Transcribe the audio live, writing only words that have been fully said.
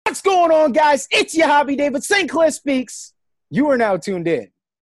What's going on, guys? It's your hobby, David. St. Clair Speaks. You are now tuned in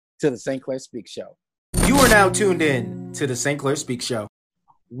to the St. Clair Speaks Show. You are now tuned in to the St. Clair Speaks Show.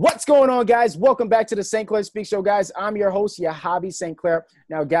 What's going on, guys? Welcome back to the St. Clair Speaks Show, guys. I'm your host, your hobby, St. Clair.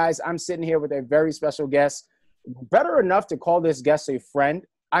 Now, guys, I'm sitting here with a very special guest. Better enough to call this guest a friend.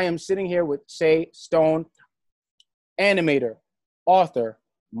 I am sitting here with Shay Stone, animator, author,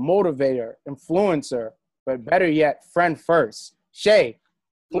 motivator, influencer, but better yet, friend first. Shay,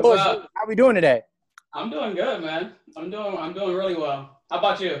 What's up? how we doing today? I'm doing good, man. I'm doing really well. How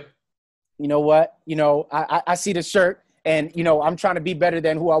about you? You know what? I see the shirt, and I'm trying to be better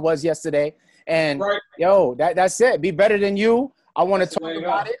than who I was yesterday. And Right. that's it. Be better than you. I want to That's the talk way to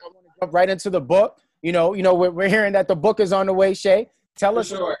about go. it. I want to jump right into the book. We're hearing that the book is on the way. Shay, tell For us,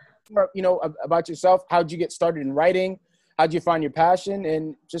 sure. about yourself. How'd you get started in writing? How'd you find your passion,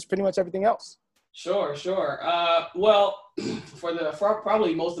 and just pretty much everything else? Sure. Well, for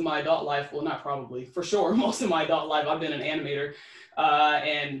probably most of my adult life, well, not probably, for sure, most of my adult life, I've been an animator.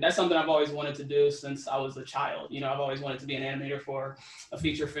 And that's something I've always wanted to do since I was a child. I've always wanted to be an animator for a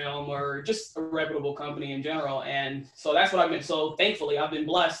feature film or just a reputable company in general. And so that's what I've been. So thankfully, I've been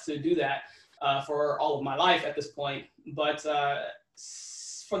blessed to do that for all of my life at this point. But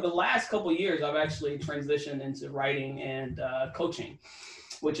for the last couple of years, I've actually transitioned into writing and coaching,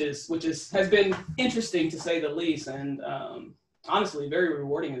 which has been interesting to say the least, and honestly very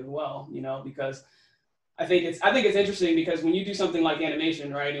rewarding as well. Because I think it's interesting because when you do something like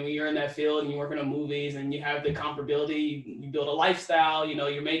animation, right, and when you're in that field and you're working on movies and you have the comfortability, you build a lifestyle,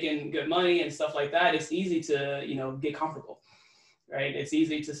 you're making good money and stuff like that. It's easy to get comfortable, right? It's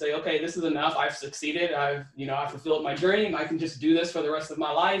easy to say, okay, this is enough. I've succeeded. I've fulfilled my dream. I can just do this for the rest of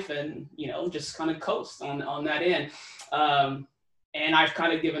my life and just kind of coast on that end. And I've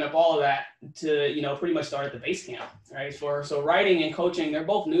kind of given up all of that to, pretty much start at the base camp, right? So writing and coaching, they're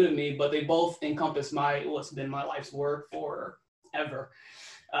both new to me, but they both encompass what's been my life's work forever.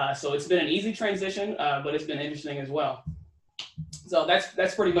 So it's been an easy transition, but it's been interesting as well. So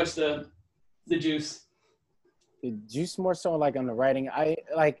that's pretty much the juice. The juice more so like on the writing. I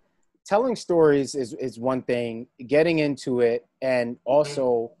like telling stories is one thing, getting into it, and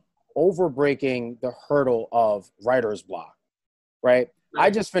also overbreaking the hurdle of writer's block. Right?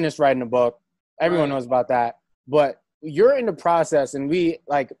 I just finished writing a book. Everyone knows about that. But you're in the process, and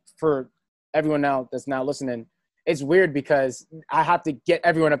for everyone now that's now listening, it's weird because I have to get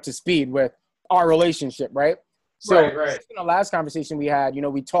everyone up to speed with our relationship, right? So right. In the last conversation we had,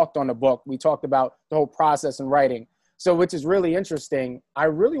 we talked on the book. We talked about the whole process in writing. So which is really interesting. I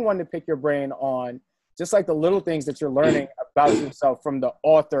really wanted to pick your brain on just like the little things that you're learning about yourself from the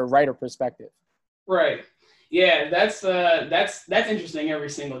author-writer perspective. Right. Yeah, that's interesting every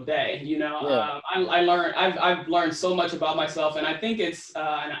single day. I've learned so much about myself, and I think it's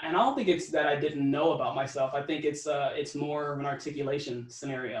and I don't think it's that I didn't know about myself. I think it's more of an articulation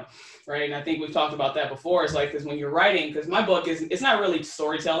scenario, right? And I think we've talked about that before. It's like, because when you're writing, because my book it's not really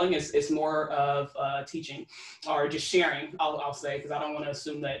storytelling. It's more of teaching or just sharing. I'll say, because I don't want to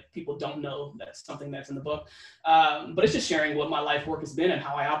assume that people don't know that's something that's in the book. But it's just sharing what my life work has been and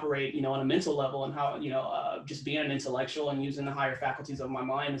how I operate, on a mental level, and how just being an intellectual and using the higher faculties of my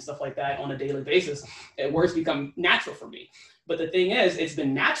mind and stuff like that on a daily basis, words become natural for me. But the thing is, it's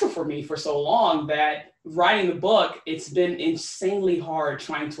been natural for me for so long that writing the book, it's been insanely hard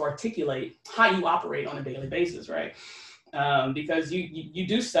trying to articulate how you operate on a daily basis, right? Because you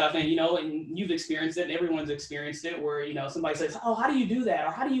do stuff and you've experienced it, and everyone's experienced it, where somebody says, oh, how do you do that,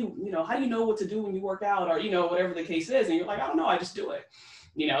 or how do you know what to do when you work out, or whatever the case is, and you're like, I don't know, I just do it.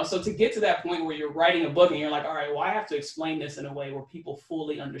 So to get to that point where you're writing a book and you're like, all right, well, I have to explain this in a way where people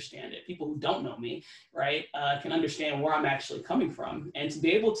fully understand it. People who don't know me, right, can understand where I'm actually coming from, and to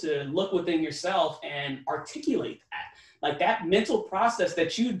be able to look within yourself and articulate that, like that mental process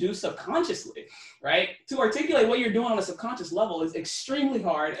that you do subconsciously, right? To articulate what you're doing on a subconscious level is extremely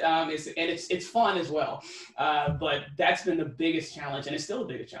hard. It's fun as well. But that's been the biggest challenge, and it's still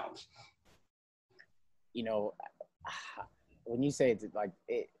the biggest challenge. When you say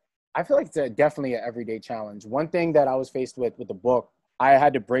I feel like it's definitely an everyday challenge. One thing that I was faced with the book, I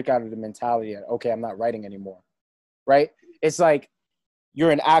had to break out of the mentality that, okay, I'm not writing anymore, right? It's like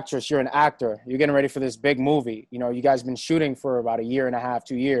you're an actress, you're an actor, you're getting ready for this big movie. You guys have been shooting for about a year and a half,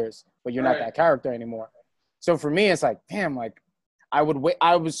 2 years, but you're not that character anymore. So for me, it's like, damn, I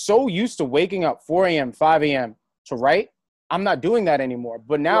was so used to waking up 4 a.m., 5 a.m. to write. I'm not doing that anymore.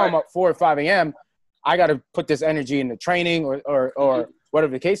 But now I'm up 4 or 5 a.m., I got to put this energy into training or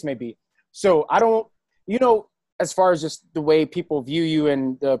whatever the case may be. So I don't, as far as just the way people view you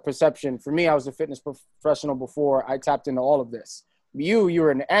and the perception, for me, I was a fitness professional before I tapped into all of this. you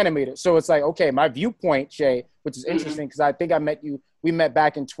were an animator. So it's like, okay, my viewpoint, Shay, which is interesting because I think we met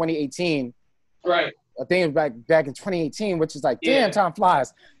back in 2018. Right. I think it was back in 2018, which is like, damn, time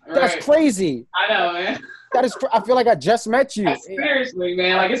flies. That's Right. crazy. I know, man. I feel like I just met you. Seriously,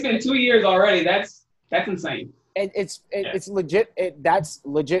 man. Like, it's been 2 years already. That's insane. It's legit. That's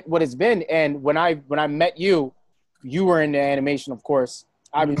legit what it's been. And when I met you, you were in the animation, of course,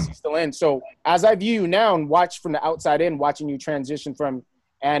 obviously still in. So as I view you now and watch from the outside in, watching you transition from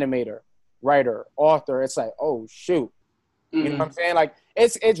animator, writer, author, it's like, oh shoot. You know what I'm saying? Like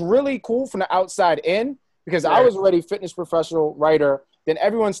it's really cool from the outside in because I was already fitness professional writer. Then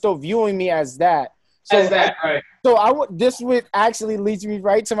everyone's still viewing me as that. So right. So this would actually leads me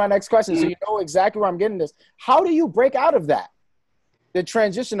right to my next question. So you know exactly where I'm getting this. How do you break out of that? The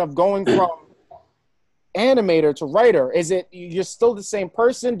transition of going from animator to writer. Is it you're still the same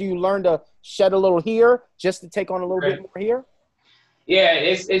person? Do you learn to shed a little here just to take on a little bit more here? Yeah,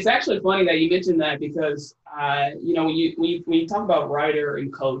 it's actually funny that you mentioned that because you know, when you talk about writer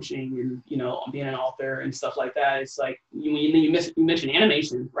and coaching and, you know, being an author and stuff like that, it's like you mentioned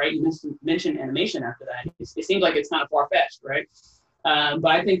animation, right? You mentioned animation after that. It seems like it's kind of far-fetched, right?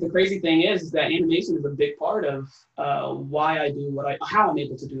 But I think the crazy thing is that animation is a big part of why I do how I'm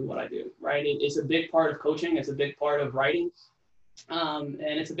able to do what I do, right? It's a big part of coaching. It's a big part of writing. And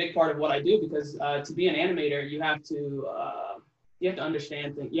it's a big part of what I do because to be an animator, you have to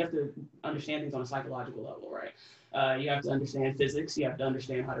understand things. You have to understand things on a psychological level, right? You have to understand physics. You have to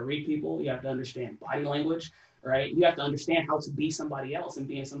understand how to read people. You have to understand body language, right? You have to understand how to be somebody else and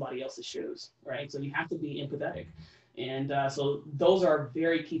be in somebody else's shoes, right? So you have to be empathetic. And so those are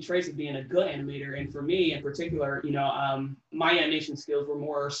very key traits of being a good animator. And for me in particular, you know, my animation skills were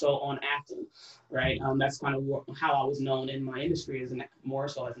more so on acting, right? That's kind of how I was known in my industry more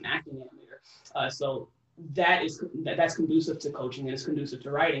so as an acting animator. So that's conducive to coaching and it's conducive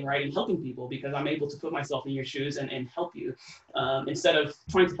to writing, right? And helping people because I'm able to put myself in your shoes and help you instead of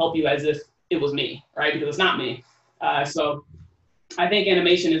trying to help you as if it was me, right? Because it's not me. So I think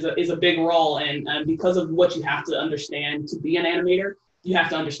animation is a big role, and because of what you have to understand to be an animator, you have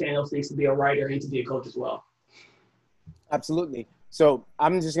to understand those things to be a writer and to be a coach as well. Absolutely. So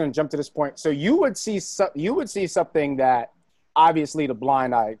I'm just going to jump to this point. So you would see something that obviously the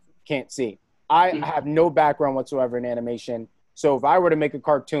blind eye can't see. I have no background whatsoever in animation. So if I were to make a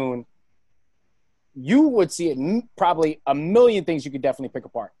cartoon, you would see it probably a million things you could definitely pick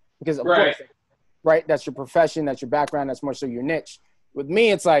apart because of course, right? That's your profession. That's your background. That's more so your niche. With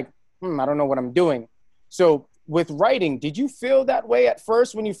me, it's like, I don't know what I'm doing. So with writing, did you feel that way at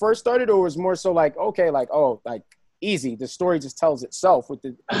first when you first started, or was more so like, okay, like, oh, like easy. The story just tells itself with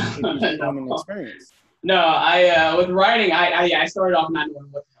the experience. No, I with writing, I started off not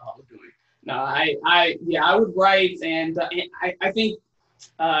knowing what the hell I was doing. No, I would write, and I think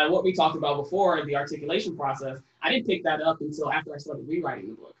what we talked about before, the articulation process, I didn't pick that up until after I started rewriting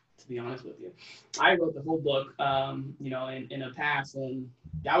the book. To be honest with you, I wrote the whole book, you know, in a pass, and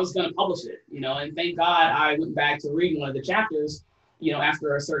I was going to publish it, you know, and thank God I went back to reading one of the chapters, you know,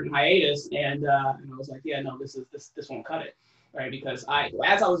 after a certain hiatus, and I was like, yeah, no, this won't cut it, right? Because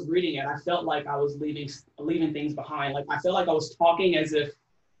as I was reading it, I felt like I was leaving things behind. Like I felt like I was talking as if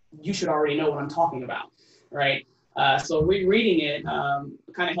you should already know what I'm talking about, right? So rereading it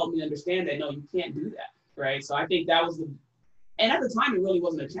kind of helped me understand that no, you can't do that, right? So I think that was and at the time, it really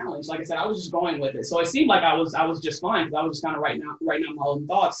wasn't a challenge. Like I said, I was just going with it. So it seemed like I was just fine because I was just kind of writing out my own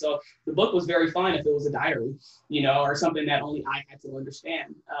thoughts. So the book was very fine if it was a diary, you know, or something that only I had to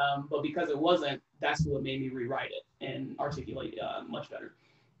understand. But because it wasn't, that's what made me rewrite it and articulate much better.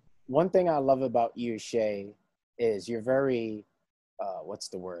 One thing I love about you, Shay, is you're very, what's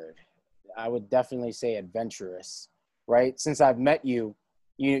the word? I would definitely say adventurous, right? Since I've met you,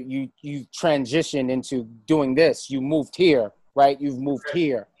 you transitioned into doing this. You moved here. Right? You've moved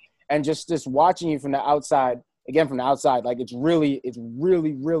here, and just watching you from the outside, like it's really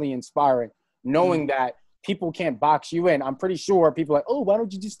inspiring knowing that people can't box you in. I'm pretty sure people are like, oh, why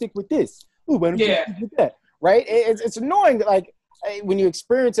don't you just stick with this? Oh, why don't you stick with that? Right? It's annoying. Like when you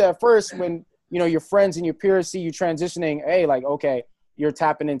experience it at first, when, you know, your friends and your peers see you transitioning, hey, like, okay, you're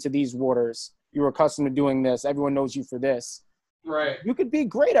tapping into these waters. You're accustomed to doing this. Everyone knows you for this. Right. You could be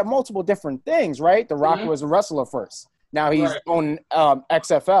great at multiple different things, right? The Rock was a wrestler first. Now he's on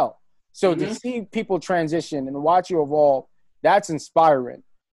XFL. So to see people transition and watch you evolve, that's inspiring.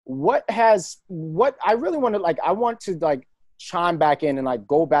 What I really want to, like, I want to, like, chime back in and, like,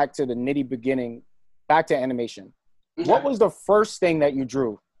 go back to the nitty beginning, back to animation. Okay. What was the first thing that you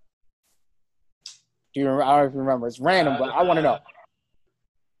drew? I don't remember. It's random, but I want to know.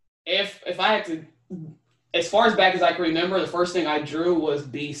 If I had to As far as back as I can remember, the first thing I drew was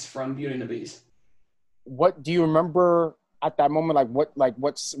Beast from Beauty and the Beast. What do you remember at that moment?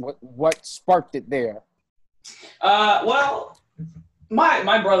 What sparked it there? Well,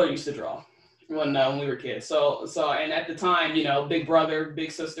 my brother used to draw when we were kids. So and at the time, big brother,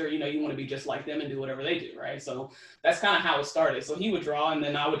 big sister, you want to be just like them and do whatever they do, right? So that's kind of how it started. So he would draw, and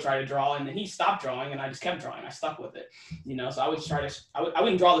then I would try to draw, and then he stopped drawing, and I just kept drawing. I stuck with it, So I would I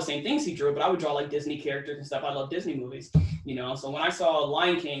wouldn't draw the same things he drew, but I would draw like Disney characters and stuff. I love Disney movies, So when I saw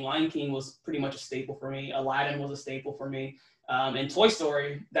Lion King was pretty much a staple for me. Aladdin was a staple for me, and Toy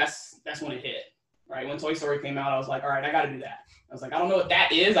Story. That's when it hit. Right. When Toy Story came out, I was like, all right, I got to do that. I was like, I don't know what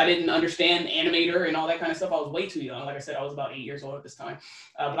that is. I didn't understand Animator and all that kind of stuff. I was way too young. Like I said, I was about 8 years old at this time.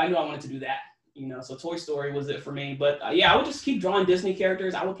 But I knew I wanted to do that, So Toy Story was it for me. But yeah, I would just keep drawing Disney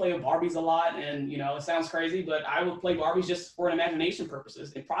characters. I would play with Barbies a lot. And, it sounds crazy, but I would play Barbies just for imagination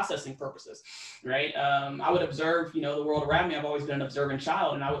purposes and processing purposes. Right. I would observe, the world around me. I've always been an observant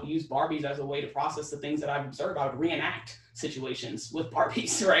child. And I would use Barbies as a way to process the things that I've observed. I would reenact situations with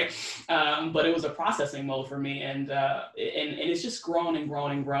Barbies, right? But it was a processing mode for me, and it's just grown and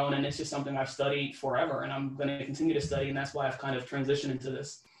grown and grown, and it's just something I've studied forever, and I'm going to continue to study, and that's why I've kind of transitioned into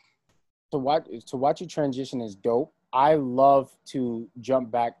this. To watch you transition is dope. I love to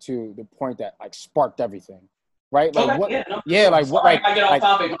jump back to the point that sparked everything, right? Like I get off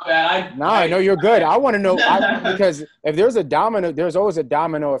topic. My bad. I know you're good. I want to know because if there's a domino, there's always a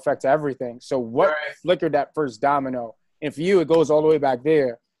domino effect to everything. So what flickered that first domino? And for you, it goes all the way back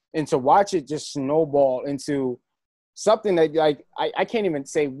there. And to watch it just snowball into something that, I can't even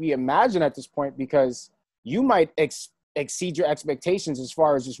say we imagine at this point, because you might exceed your expectations as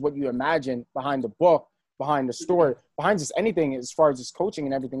far as just what you imagine behind the book, behind the story, behind just anything as far as just coaching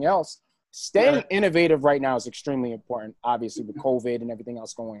and everything else. Staying innovative right now is extremely important, obviously, with COVID and everything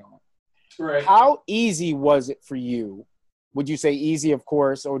else going on. Right. How easy was it for you? Would you say easy, of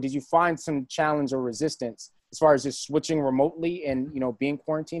course, or did you find some challenge or resistance as far as just switching remotely and, being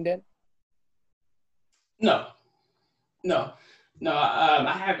quarantined in? No.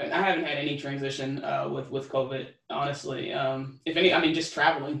 I haven't had any transition with COVID, honestly. If any, just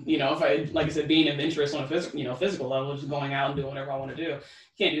traveling, if I, like I said, being adventurous on a physical level, just going out and doing whatever I want to do.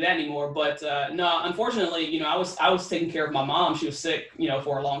 Can't do that anymore. But no, unfortunately, I was taking care of my mom. She was sick,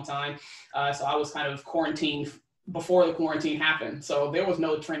 for a long time. So I was kind of quarantined before the quarantine happened. So there was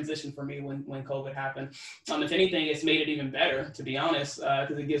no transition for me when COVID happened. If anything, it's made it even better, to be honest,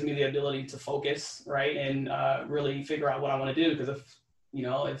 because it gives me the ability to focus, right, and really figure out what I want to do. Because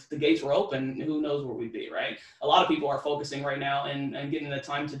if the gates were open, who knows where we'd be, right? A lot of people are focusing right now and getting the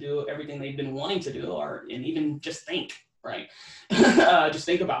time to do everything they've been wanting to do, and even just think, right? Just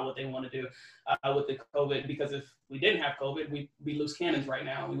think about what they want to do with the COVID, because if we didn't have COVID, we'd be loose cannons right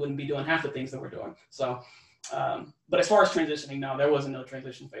now. We wouldn't be doing half the things that we're doing. So, but as far as transitioning, no, there wasn't no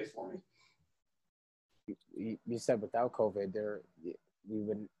transition phase for me. You said without COVID, we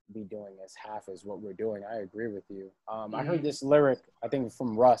wouldn't be doing as half as what we're doing. I agree with you. I heard this lyric, I think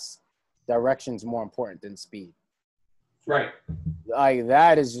from Russ, direction's more important than speed. Right.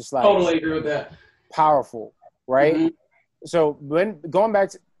 That is just totally agree with that. Powerful, right? Mm-hmm. So when going back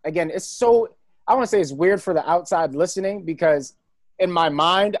to, again, it's so, I want to say it's weird for the outside listening, because in my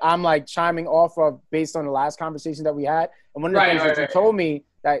mind, I'm chiming off of based on the last conversation that we had. And one of the things that you told me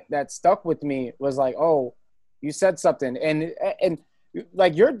that stuck with me was oh, you said something. And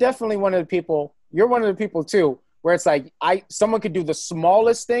you're definitely one of the people, you're one of the people too, where it's someone could do the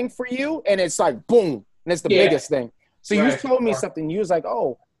smallest thing for you and it's boom, and it's the biggest thing. So you told me something. You was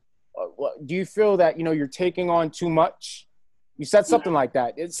do you feel that, you're taking on too much? You said something like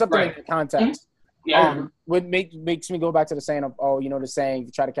that. It's something in the context. Yeah. What makes me go back to the saying of, the saying,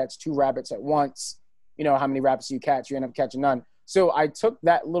 you try to catch 2 rabbits at once, how many rabbits you catch, you end up catching none. So I took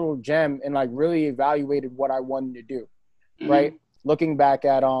that little gem and really evaluated what I wanted to do, right? Looking back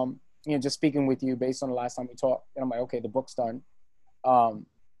at, just speaking with you based on the last time we talked, and I'm okay, the book's done.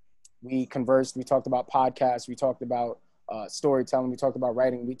 We conversed, we talked about podcasts, we talked about storytelling, we talked about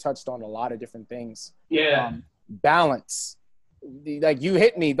writing, we touched on a lot of different things. Yeah. Balance. You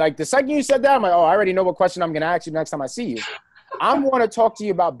hit me. The second you said that, I'm I already know what question I'm going to ask you next time I see you. I want to talk to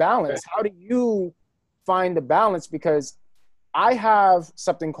you about balance. How do you find the balance? Because I have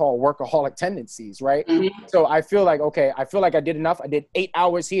something called workaholic tendencies, right? Mm-hmm. So I feel I feel like I did enough. I did 8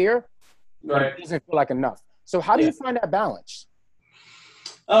 hours here, but it doesn't feel like enough. So how do you find that balance?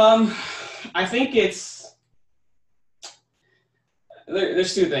 I think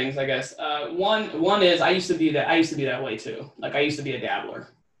there's 2 things, I guess. One is I used to be that way too. I used to be a dabbler,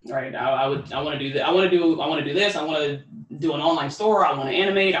 right? I want to do that. I want to do this. I want to do an online store. I want to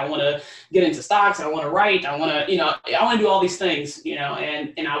animate. I want to get into stocks. I want to write. I want to, I want to do all these things,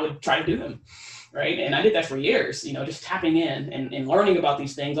 and I would try to do them. Right. And I did that for years, just tapping in and learning about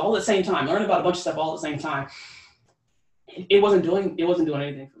these things all at the same time, learning about a bunch of stuff all at the same time. It wasn't doing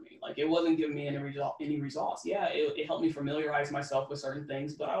anything for me. Like, it wasn't giving me any results. Yeah, it helped me familiarize myself with certain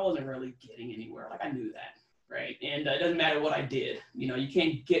things, but I wasn't really getting anywhere. Like, I knew that. Right. And it doesn't matter what I did. You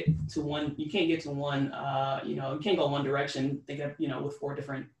can't get to one, you can't go one direction, with four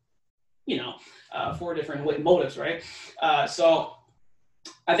different motives. Right. So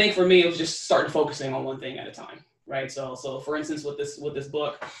I think for me, it was just starting focusing on one thing at a time. Right. So for instance, with this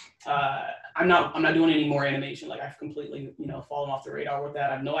book, I'm not doing any more animation. Like, I've completely, fallen off the radar with that.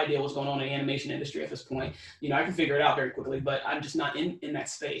 I have no idea what's going on in the animation industry at this point. I can figure it out very quickly, but I'm just not in that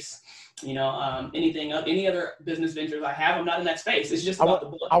space. Any other business ventures I have, I'm not in that space. It's just about the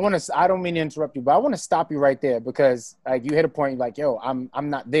book. I don't mean to interrupt you, but I want to stop you right there, because like, you hit a point like, yo, I'm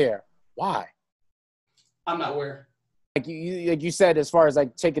not there. Why? I'm not where? Like you said, as far as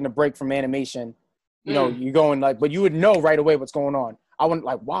like taking a break from animation, you're going like, but you would know right away what's going on. I want,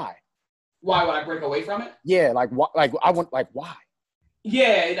 like, why? Why would I break away from it? Yeah, like, why?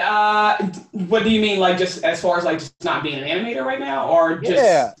 Yeah. What do you mean? Like, just as far as like just not being an animator right now, or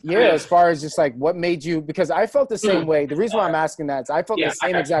just as far as just like what made you? Because I felt the same way. The reason why I'm asking that is I felt the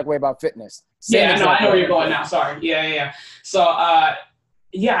same exact way about fitness. I know where you're going now. Sorry. Yeah. So, I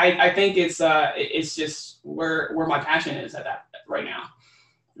think it's just where my passion is at that right now,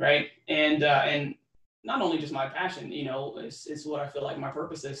 right? And not only just my passion, it's what I feel like my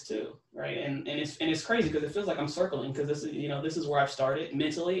purpose is too, right? And it's crazy because it feels like I'm circling, because this is where I've started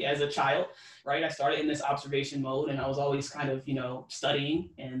mentally as a child, right? I started in this observation mode, and I was always kind of studying,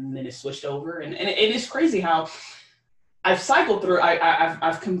 and then it switched over, and it's crazy how I've cycled through.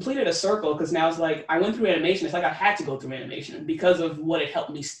 I've completed a circle, because now it's like I went through animation. It's like I had to go through animation because of what it helped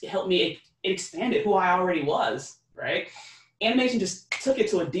me. It expanded who I already was, right? Animation just took it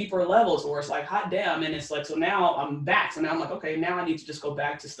to a deeper level, so where it's like, hot damn, and it's like, so now I'm back. So now I'm like, okay, now I need to just go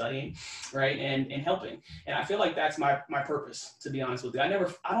back to studying, right, and helping. And I feel like that's my purpose, to be honest with you. I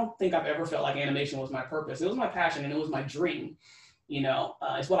don't think I've ever felt like animation was my purpose. It was my passion, and it was my dream.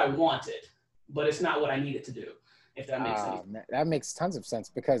 It's what I wanted, but it's not what I needed to do, if that makes sense. That makes tons of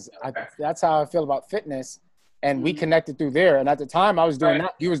sense, because that's how I feel about fitness, and we connected through there. And at the time I was doing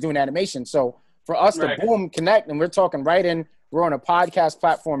that, you was doing animation. So for us to boom, connect, and we're talking we're on a podcast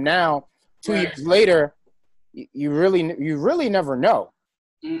platform now, 2 years later, you really never know.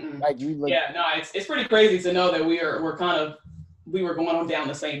 It's pretty crazy to know that we were going on down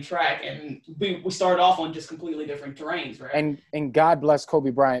the same track, and we started off on just completely different terrains, right? And God bless Kobe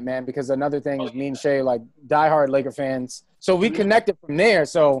Bryant, man, because another thing is me and Shay, like, diehard Laker fans. So we connected from there.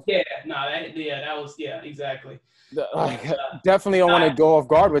 So that was exactly. Definitely don't want to go off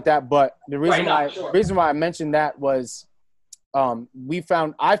guard with that, but the reason why I mentioned that was I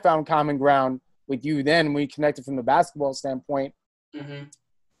found common ground with you then. We connected from the basketball standpoint.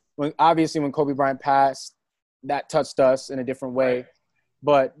 When Kobe Bryant passed, that touched us in a different way.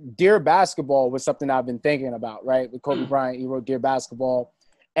 But Dear Basketball was something I've been thinking about, right? With Kobe Bryant, he wrote Dear Basketball,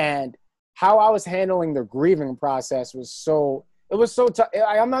 and how I was handling the grieving process was so tough.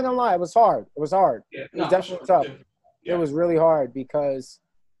 I'm not gonna lie, it was hard. It was definitely tough. It was really hard, because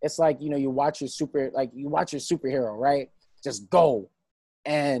it's like, you watch your superhero, right? Just go.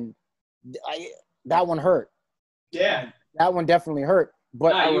 And that one hurt. Yeah. That one definitely hurt.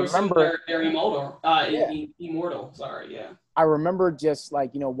 But I remember they're immortal. Immortal. Sorry. Yeah. I remember just like,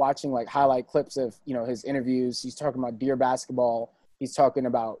 watching like highlight clips of, his interviews. He's talking about Dear Basketball. He's talking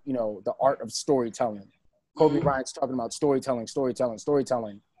about, the art of storytelling. Kobe Bryant's talking about storytelling.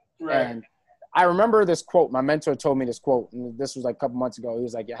 Right. And I remember this quote. My mentor told me this quote, and this was like a couple months ago. He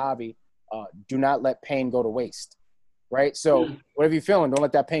was like, Yahavi, do not let pain go to waste. Right? So whatever you're feeling, don't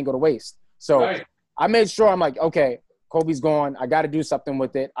let that pain go to waste. So I made sure, I'm like, okay, Kobe's gone. I got to do something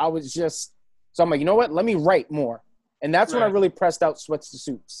with it. So I'm like, you know what? Let me write more. And that's when I really pressed out Sweats to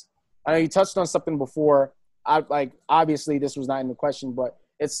Suits. I know you touched on something before. Obviously this was not in the question, but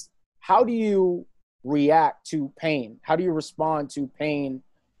it's, how do you react to pain? How do you respond to pain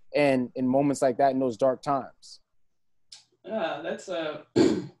in moments like that, in those dark times? That's an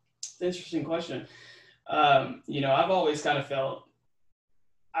interesting question. I've always kind of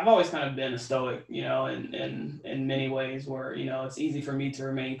been a stoic, in many ways, where, it's easy for me to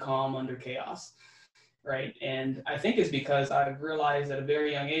remain calm under chaos. Right. And I think it's because I've realized at a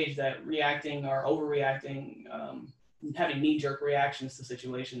very young age that reacting or overreacting, having knee-jerk reactions to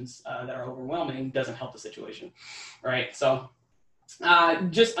situations that are overwhelming doesn't help the situation. Right. So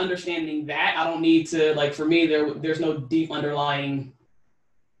Just understanding that I don't need to, like, for me, there's no deep underlying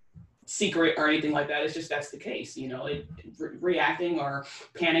secret or anything like that. It's just that's the case, reacting or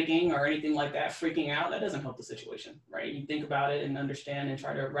panicking or anything like that, freaking out, that doesn't help the situation, right? You think about it and understand and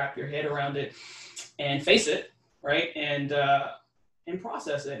try to wrap your head around it and face it, right? And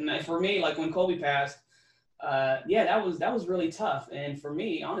process it. And for me, like when Kobe passed, that was really tough. And for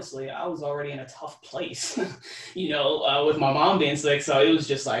me, honestly, I was already in a tough place, with my mom being sick. So it was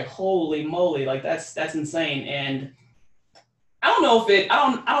just like, holy moly, like that's insane. And I don't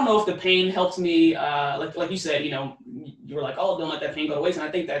know if the pain helped me. Like you said, you were like, oh, don't let that pain go to waste. And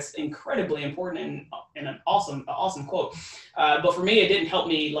I think that's incredibly important and an awesome quote. But for me, it didn't help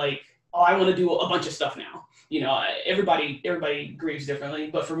me like, oh, I want to do a bunch of stuff now. Everybody grieves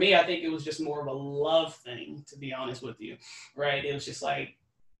differently. But for me, I think it was just more of a love thing, to be honest with you, right? It was just like,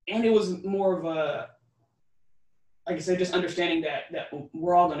 and it was more of a, like I said, just understanding that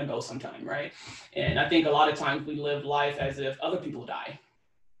we're all going to go sometime, right? And I think a lot of times we live life as if other people die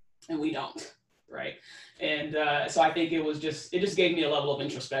and we don't, right? And so I think it just gave me a level of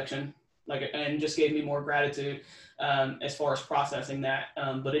introspection, and just gave me more gratitude as far as processing that.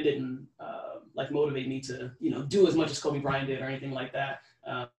 But it didn't motivate me to, do as much as Kobe Bryant did or anything like that.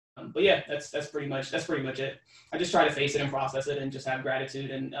 But yeah, that's pretty much it. I just try to face it and process it and just have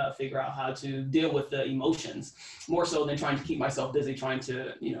gratitude and figure out how to deal with the emotions more so than trying to keep myself busy, trying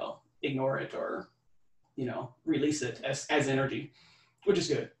to, ignore it or, release it as energy, which is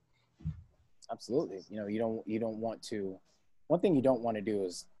good. Absolutely. You don't want to, one thing you don't want to do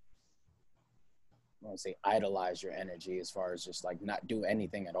is, I don't want to say idolize your energy as far as just like not do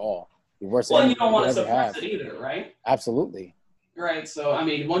anything at all. Well, you don't want to suppress it either, right? Absolutely. Right. So, I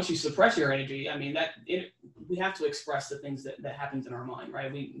mean, once you suppress your energy, I mean, we have to express the things that happens in our mind,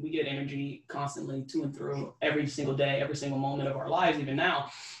 right? We get energy constantly to and through every single day, every single moment of our lives, even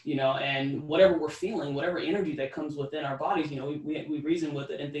now, and whatever we're feeling, whatever energy that comes within our bodies, we reason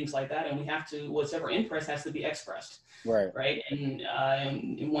with it and things like that. And we have to, whatever impressed has to be expressed. Right. Right. And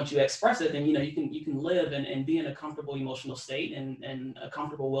once you express it, then, you can live and be in a comfortable emotional state and a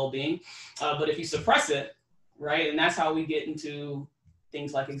comfortable well-being. But if you suppress it, right, and that's how we get into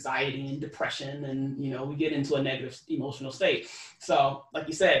things like anxiety and depression, and we get into a negative emotional state. So, like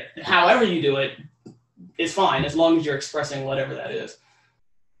you said, however you do it is fine as long as you're expressing whatever that is.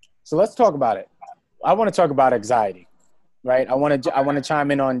 So let's talk about it. I want to talk about anxiety, right? I want to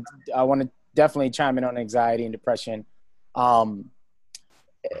definitely chime in on anxiety and depression.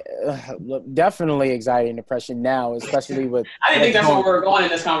 Definitely anxiety and depression now, especially with. I didn't think that's where we're going in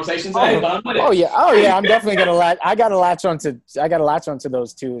this conversation today, but I'm with it. Oh yeah. I'm definitely gonna I gotta latch onto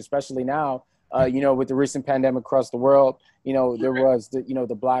those two, especially now. With the recent pandemic across the world, there was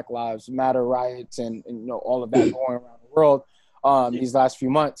the Black Lives Matter riots and all of that going around the world these last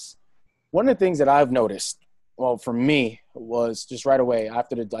few months. One of the things that I've noticed, well, for me, was just right away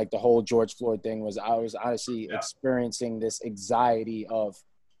after the whole George Floyd thing was I was honestly experiencing this anxiety of,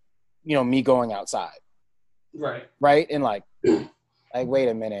 me going outside. Right. And like, wait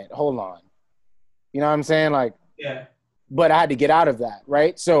a minute, hold on. You know what I'm saying? Like, yeah. But I had to get out of that.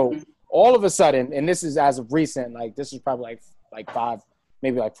 Right. So all of a sudden, and this is as of recent, like this is probably like 4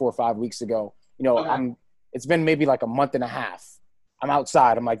 or 5 weeks ago, okay. It's been maybe like a month and a half. I'm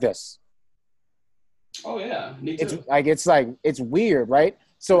outside. I'm like this. Oh yeah. Me too. It's weird. Right.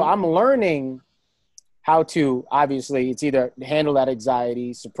 So I'm learning how to, obviously, it's either handle that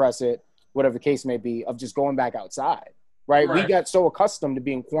anxiety, suppress it, whatever the case may be, of just going back outside, right? We got so accustomed to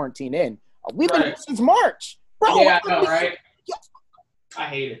being quarantined in. We've been here since March. Bro, yeah, I know, right? I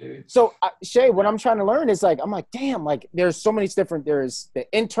hate it, dude. So, Shay, what I'm trying to learn is I'm like, damn, there's so many different, there's the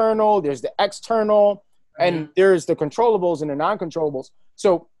internal, there's the external, and there's the controllables and the non-controllables.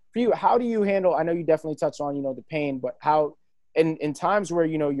 So for you, how do you handle, I know you definitely touched on, the pain, but how, in times where,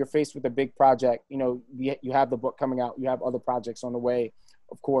 you're faced with a big project, you have the book coming out, you have other projects on the way,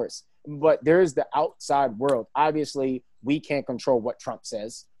 of course, but there's the outside world. Obviously, we can't control what Trump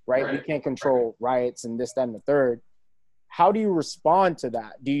says, right? We can't control riots and this, that, and the third. How do you respond to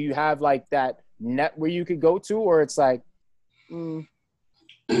that? Do you have that net where you could go to, or it's like,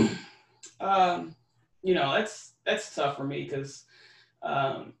 that's tough for me because,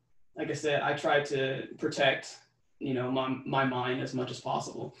 like I said, I try to protect my mind as much as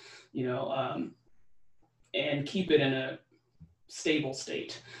possible, and keep it in a stable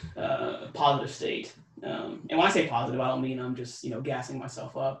state, positive state. And when I say positive, I don't mean I'm just, gassing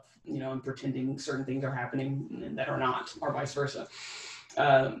myself up, and pretending certain things are happening and that are not, or vice versa.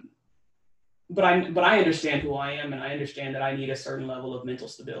 But I understand who I am, and I understand that I need a certain level of mental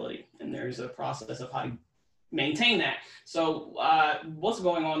stability. And there's a process of how to maintain that. So what's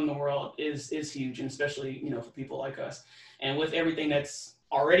going on in the world is huge, and especially, you know, for people like us. And with everything that's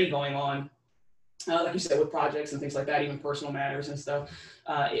already going on, like you said, with projects and things like that, even personal matters and stuff,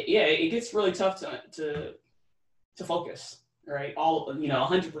 it gets really tough to focus, right? All, you know,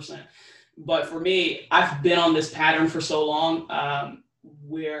 100%. But for me, I've been on this pattern for so long,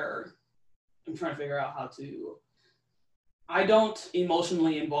 where I'm trying to figure out how to. I don't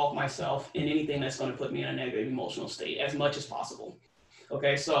emotionally involve myself in anything that's going to put me in a negative emotional state as much as possible.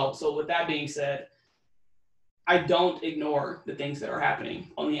 Okay, so with that being said, I don't ignore the things that are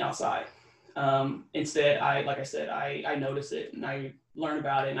happening on the outside. Instead, like I said, I notice it and I learn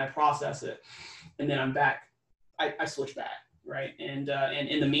about it and I process it, and then I'm back. I switch back, right? And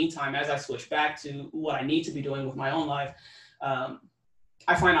in the meantime, as I switch back to what I need to be doing with my own life,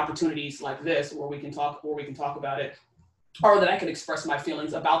 I find opportunities like this where we can talk about it, or that I can express my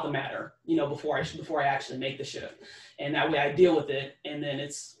feelings about the matter, you know, before I actually make the shift. And that way I deal with it, and then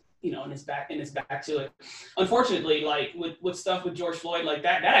it's, you know, and it's back to it. Unfortunately, like with stuff with George Floyd, like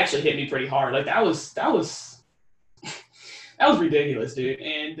that actually hit me pretty hard. Like that was ridiculous, dude.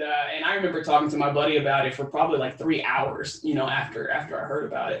 And I remember talking to my buddy about it for probably like 3 hours, you know, after I heard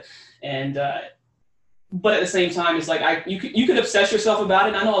about it. And but at the same time, it's like you could obsess yourself about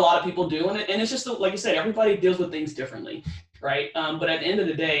it. I know a lot of people do, and it's just like you said, everybody deals with things differently, right? But at the end of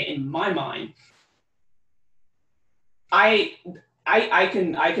the day, in my mind, I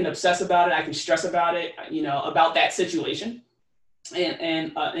can obsess about it, I can stress about it, you know, about that situation,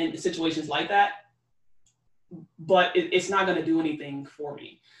 and situations like that. But it's not going to do anything for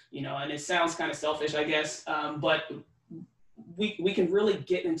me, you know. And it sounds kind of selfish, I guess, but we can really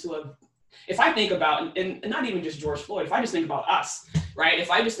get into if I think about, and not even just George Floyd, if I just think about us, right?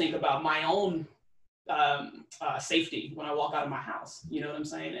 If I just think about my own safety when I walk out of my house, you know what I'm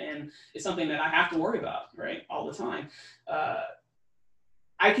saying? And it's something that I have to worry about, right? All the time.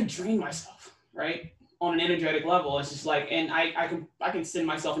 I could drain myself, right? On an energetic level. It's just like, and I can send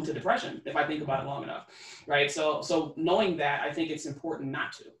myself into depression if I think about it long enough, right? So knowing that, I think it's important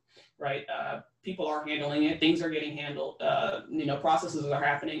not to, right? People are handling it, things are getting handled, you know, processes are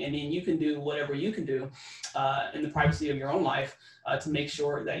happening, and then you can do whatever you can do in the privacy of your own life to make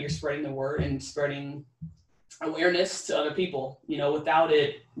sure that you're spreading the word and spreading awareness to other people, you know, without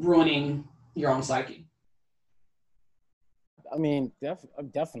it ruining your own psyche. I mean,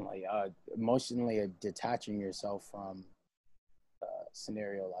 definitely emotionally detaching yourself from a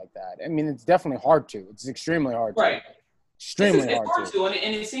scenario like that. I mean, it's definitely hard to. It's extremely hard to. Right. Extremely hard to.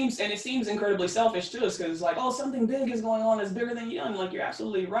 And it seems incredibly selfish too, because it's like, oh, something big is going on that's bigger than you. And like, you're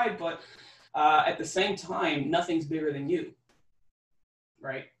absolutely right, but at the same time, nothing's bigger than you,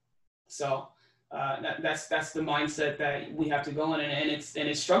 right? So that's the mindset that we have to go in, and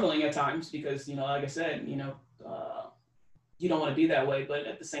it's struggling at times because, you know, like I said, you know, you don't want to be that way, but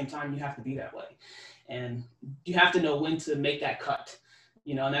at the same time, you have to be that way, and you have to know when to make that cut.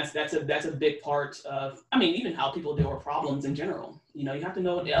 You know, and that's a big part of, I mean, even how people deal with problems in general. You know, you have to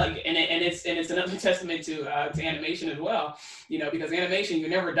know, like, and it's another testament to animation as well. You know, because animation, you're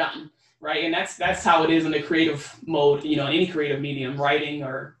never done, right? And that's how it is in the creative mode. You know, any creative medium, writing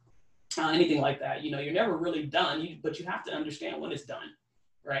or anything like that. You know, you're never really done, but you have to understand when it's done,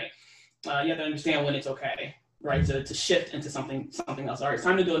 right? You have to understand when it's okay, right? To shift into something else. All right, it's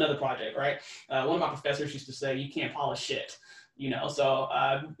time to do another project, right? One of my professors used to say, you can't polish shit. You know, so,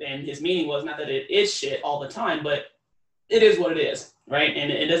 and his meaning was not that it is shit all the time, but it is what it is, right?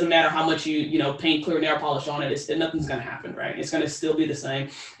 And it doesn't matter how much you know, paint clear nail polish on it, nothing's going to happen, right? It's going to still be the same.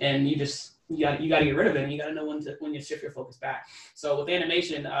 And you got to get rid of it, and you got to know when you shift your focus back. So with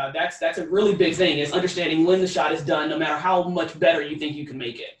animation, that's a really big thing, is understanding when the shot is done, no matter how much better you think you can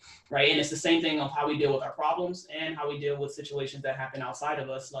make it, right? And it's the same thing of how we deal with our problems and how we deal with situations that happen outside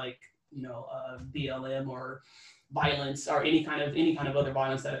of us, like, you know, BLM or violence or any kind of other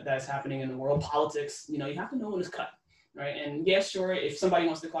violence that's happening in the world, politics. You know, you have to know when it's cut, right? And yes, sure, if somebody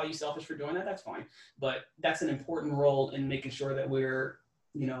wants to call you selfish for doing that, that's fine. But that's an important role in making sure that we're,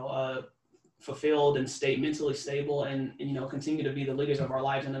 you know, fulfilled and stay mentally stable and, you know, continue to be the leaders of our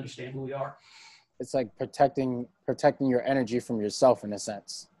lives and understand who we are. It's like protecting your energy from yourself in a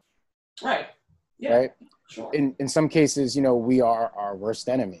sense. Right. Yeah. Right. Sure. In some cases, you know, we are our worst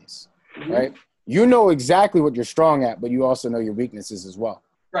enemies, right? You know exactly what you're strong at, but you also know your weaknesses as well.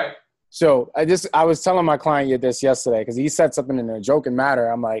 Right. So I was telling my client this yesterday because he said something in a joking matter.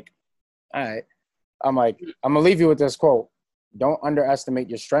 I'm like, all right. I'm like, I'm going to leave you with this quote. Don't underestimate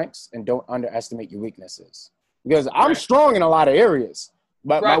your strengths and don't underestimate your weaknesses. Because I'm strong in a lot of areas,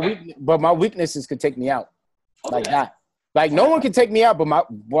 but my weaknesses could take me out like that. Like no one can take me out,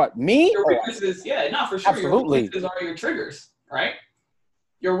 but me? Your weaknesses, for sure. Absolutely. Your weaknesses are your triggers, right?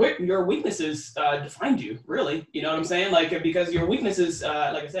 Your weaknesses defined you, really. You know what I'm saying? Like, because your weaknesses,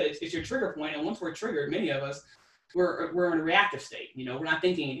 like I said, it's your trigger point. And once we're triggered, many of us, we're in a reactive state. You know, we're not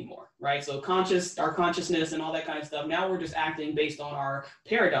thinking anymore, right? So our consciousness and all that kind of stuff. Now we're just acting based on our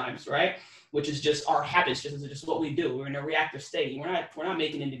paradigms, right? Which is just our habits, just what we do. We're in a reactive state. We're not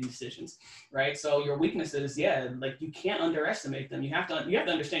making any decisions, right? So your weaknesses, like you can't underestimate them. You have to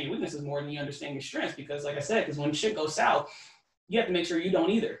understand your weaknesses more than you understand your strengths, because like I said, because when shit goes south, you have to make sure you don't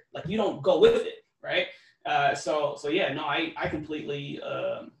either. Like you don't go with it, right? I completely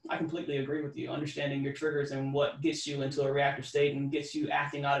agree with you. Understanding your triggers and what gets you into a reactive state and gets you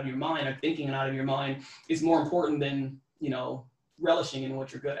acting out of your mind or thinking out of your mind is more important than, relishing in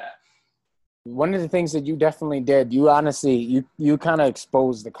what you're good at. One of the things that you definitely did, you honestly, you kind of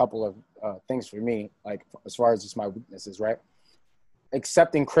exposed a couple of things for me, like as far as just my weaknesses, right?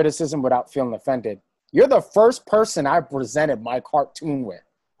 Accepting criticism without feeling offended. You're the first person I presented my cartoon with,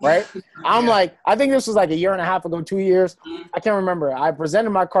 right? I'm like, I think this was like a year and a half ago, 2 years. I can't remember. I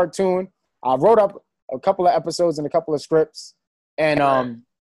presented my cartoon. I wrote up a couple of episodes and a couple of scripts. And I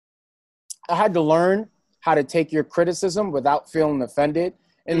had to learn how to take your criticism without feeling offended.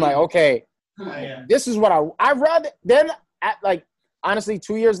 And like, okay, this is what I rather then honestly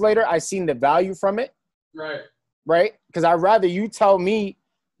 2 years later I seen the value from it, right, because I'd rather you tell me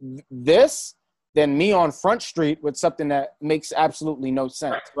this than me on Front Street with something that makes absolutely no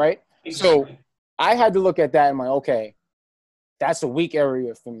sense, right? Exactly. So I had to look at that and like, okay, that's a weak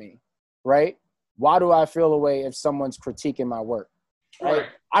area for me, right? Why do I feel a way if someone's critiquing my work? Right?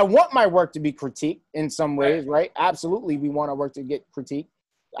 I want my work to be critiqued in some ways, right? Absolutely, we want our work to get critiqued.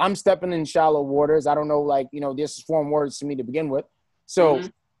 I'm stepping in shallow waters. I don't know, this is foreign words to me to begin with. So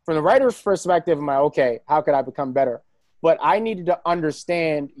from the writer's perspective, I'm like, okay, how could I become better? But I needed to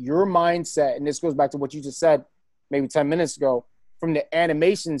understand your mindset, and this goes back to what you just said maybe 10 minutes ago, from the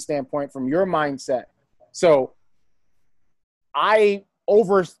animation standpoint, from your mindset. So I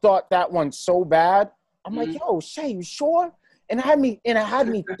overthought that one so bad. I'm like, yo, Shay, you sure? And it had me,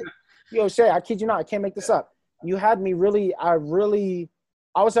 yo, Shay, I kid you not, I can't make this up. You had me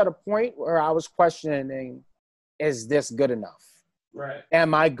I was at a point where I was questioning, is this good enough? Right.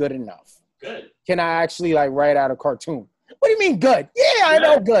 Am I good enough? Good. Can I actually write out a cartoon? What do you mean good? Yeah, I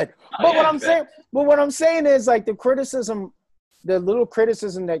know good. But what I'm saying is the criticism, the little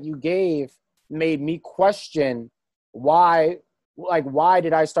criticism that you gave made me question why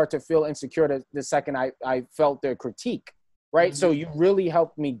did I start to feel insecure the second I felt the critique, right? So you really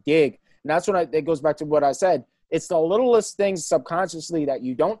helped me dig. And that's it goes back to what I said. It's the littlest things subconsciously that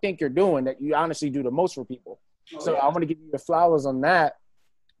you don't think you're doing that you honestly do the most for people. I want to give you the flowers on that.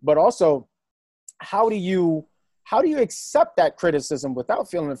 But also, how do you accept that criticism without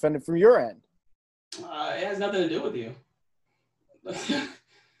feeling offended from your end? It has nothing to do with you.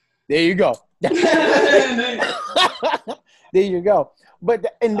 There you go. There you go. But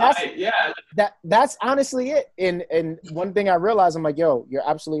that's honestly it. And one thing I realized, I'm like, yo, you're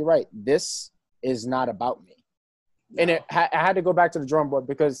absolutely right. This is not about me. No. And I had to go back to the drawing board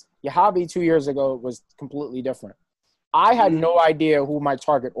because your hobby 2 years ago was completely different. I had no idea who my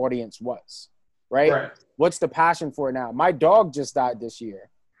target audience was, right? What's the passion for it now? My dog just died this year,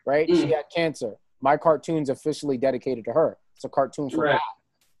 right? She had cancer. My cartoon's officially dedicated to her. It's a cartoon for God.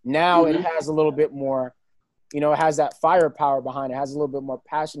 Now it has a little bit more, it has that firepower behind it. It has a little bit more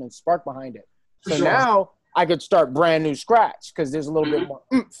passion and spark behind it. So now I could start brand new scratch because there's a little bit more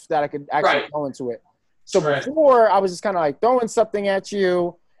oomph that I could actually go into it. So before, I was just kind of throwing something at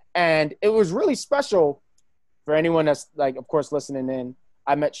you, and it was really special for anyone that's of course, listening in.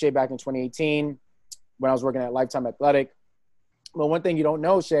 I met Shay back in 2018 when I was working at Lifetime Athletic. But one thing you don't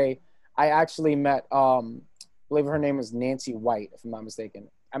know, Shay, I actually met, I believe her name is Nancy White, if I'm not mistaken.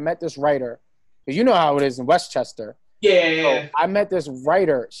 I met this writer, because you know how it is in Westchester. Yeah. So I met this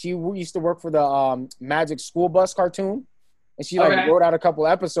writer. She used to work for the Magic School Bus cartoon. And she wrote out a couple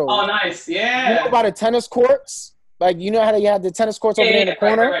episodes. Oh, nice. Yeah. You know about the tennis courts? You know how they had the tennis courts over there in the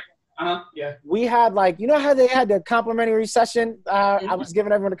corner? Right. Yeah. We had you know how they had the complimentary session? I was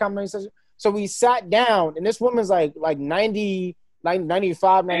giving everyone a complimentary session. So we sat down, and this woman's like 90,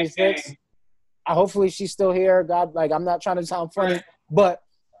 95, 96. Hopefully she's still here. God, I'm not trying to sound funny. But,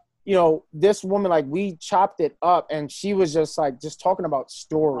 this woman, we chopped it up, and she was just talking about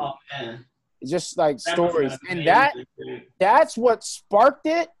stories. Oh, man. Just stories. And that's what sparked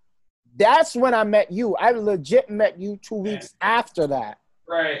it. That's when I met you. I legit met you 2 weeks after that.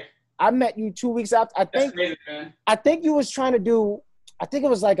 Right. I met you 2 weeks after. That's crazy, man. I think you was trying to do, I think it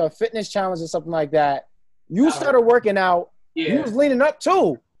was a fitness challenge or something like that. You started working out. Yeah. You was leaning up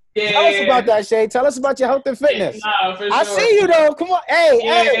too. Yeah. Tell us about that, Shay. Tell us about your health and fitness. No, for sure. I see you though. Come on, hey,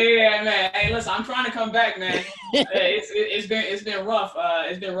 yeah, man. Hey, listen, I'm trying to come back, man. It's been rough.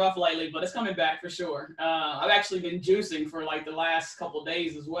 It's been rough lately, but it's coming back for sure. I've actually been juicing for like the last couple of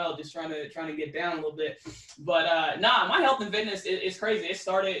days as well, just trying to get down a little bit. But my health and fitness is crazy. It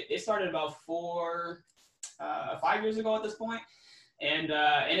started about 5 years ago at this point. And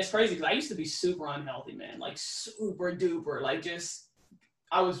it's crazy because I used to be super unhealthy, man, like super duper, like just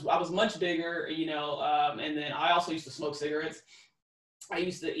I was much bigger, you know, and then I also used to smoke cigarettes. I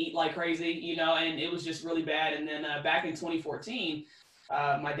used to eat like crazy, you know, and it was just really bad. And then back in 2014,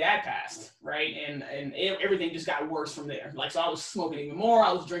 my dad passed, right? And everything just got worse from there. Like, so I was smoking even more.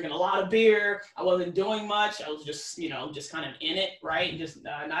 I was drinking a lot of beer. I wasn't doing much. I was just, you know, just kind of in it, right? Just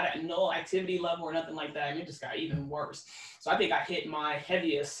not at no activity level or nothing like that. And it just got even worse. So I think I hit my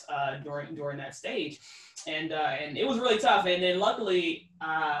heaviest during that stage. And it was really tough. And then luckily,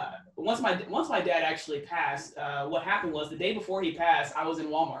 once my dad actually passed, what happened was the day before he passed, I was in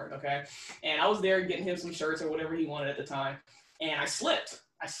Walmart, okay? And I was there getting him some shirts or whatever he wanted at the time. And I slipped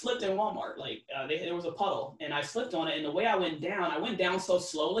in Walmart. Like there was a puddle and I slipped on it. And the way I went down so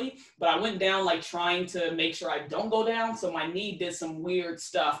slowly, but I went down like trying to make sure I don't go down. So my knee did some weird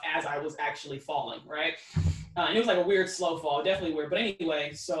stuff as I was actually falling, right? And it was like a weird slow fall, definitely weird. But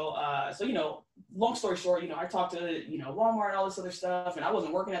anyway, so you know, long story short, you know, I talked to, you know, Walmart and all this other stuff, and I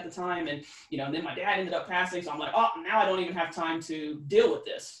wasn't working at the time. And, you know, and then my dad ended up passing. So I'm like, oh, now I don't even have time to deal with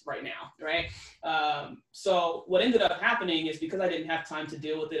this right now. Right. So what ended up happening is because I didn't have time to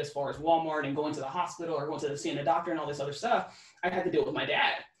deal with it as far as Walmart and going to the hospital or going to seeing a doctor and all this other stuff, I had to deal with my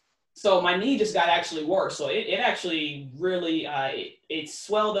dad. So my knee just got actually worse. So it actually really, it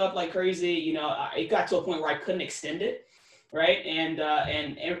swelled up like crazy. You know, it got to a point where I couldn't extend it. Right. And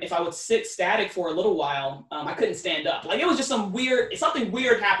if I would sit static for a little while, I couldn't stand up. Like it was just something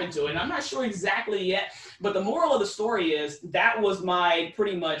weird happened to it. And I'm not sure exactly yet, but the moral of the story is that was my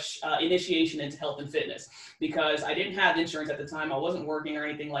pretty much initiation into health and fitness, because I didn't have insurance at the time. I wasn't working or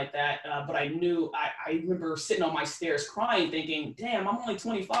anything like that. But I knew, I remember sitting on my stairs crying, thinking, damn, I'm only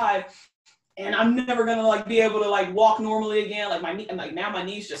 25. And I'm never gonna like be able to like walk normally again. Like my knee, and like now my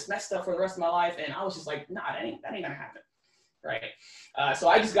knee's just messed up for the rest of my life. And I was just like, nah, that ain't gonna happen. Right. So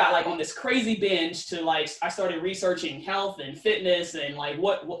I just got like on this crazy binge to like, I started researching health and fitness and like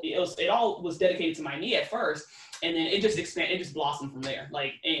it all was dedicated to my knee at first. And then it just expanded, it just blossomed from there.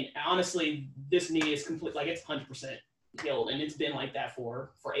 Like, and honestly, this knee is complete, like it's 100% healed. And it's been like that for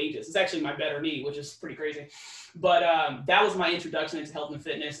ages. It's actually my better knee, which is pretty crazy. But that was my introduction into health and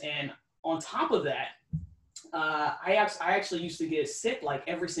fitness. And on top of that, I actually used to get sick like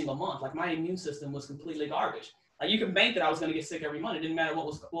every single month. Like my immune system was completely garbage. Like you can bank that I was going to get sick every month. It didn't matter what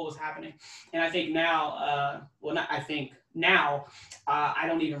was happening. And I think now, I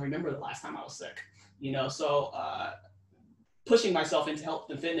don't even remember the last time I was sick, you know? So pushing myself into health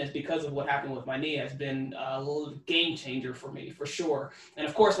and fitness because of what happened with my knee has been a little game changer for me, for sure. And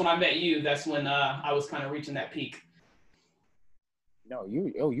of course, when I met you, that's when I was kind of reaching that peak. No,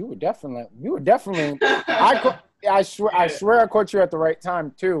 you were definitely, I swear I caught you at the right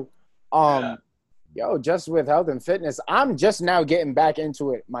time too. Yeah. Yo, just with health and fitness, I'm just now getting back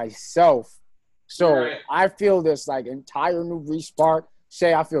into it myself. So right. I feel this like entire new respark.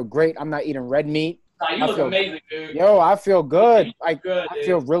 Shay, I feel great. I'm not eating red meat. Oh, you look amazing, dude. Yo, I feel good. Like good, I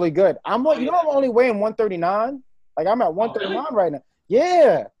feel really good. I'm I'm only weighing 139. Like I'm at 139 right now.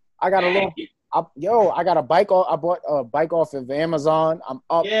 Yeah. I got I got a bike. I bought a bike off of Amazon. I'm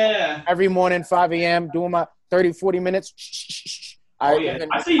up every morning, 5 a.m. doing my 30, 40 minutes. I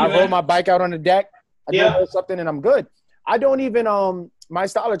roll my bike out on the deck. I do something and I'm good. I don't even, my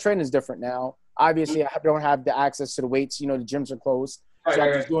style of training is different now. Obviously, I don't have the access to the weights. You know, the gyms are closed. So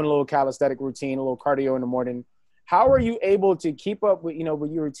I'm just doing a little calisthenic routine, a little cardio in the morning. How are you able to keep up with, you know,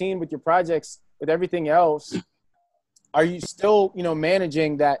 with your routine, with your projects, with everything else? Are you still, you know,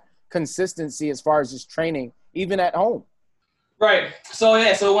 managing that consistency as far as just training, even at home? Right. So,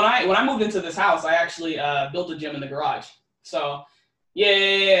 yeah. So when I moved into this house, I actually built a gym in the garage. So,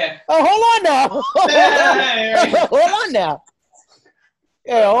 yeah. Oh, hold on now. Hold on now.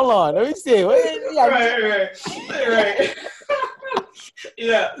 Yeah, hold on. Let me see. Right.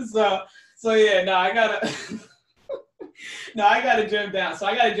 Yeah. So yeah. No, I got a gym down. So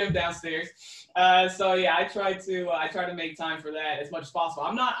I got a gym downstairs. So yeah, I try to make time for that as much as possible.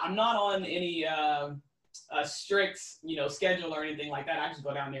 I'm not on any strict, you know, schedule or anything like that. I just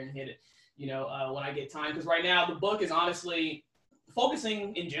go down there and hit it, you know, when I get time. Because right now the book is honestly,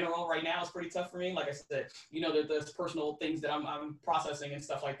 focusing in general right now is pretty tough for me. Like I said, you know, there's personal things that I'm processing and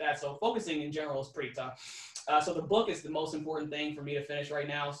stuff like that. So focusing in general is pretty tough. So the book is the most important thing for me to finish right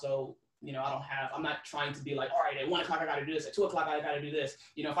now. So, you know, I'm not trying to be like, all right, at 1 o'clock, I got to do this. At 2 o'clock, I got to do this.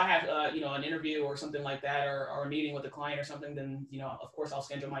 You know, if I have, you know, an interview or something like that, or a meeting with a client or something, then, you know, of course I'll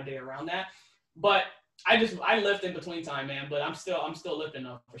schedule my day around that. But I lift in between time, man, but I'm still lifting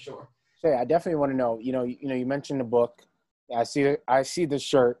up for sure. Shay, I definitely want to know, you mentioned the book. I see the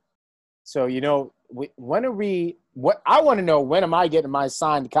shirt. So, you know, when am I getting my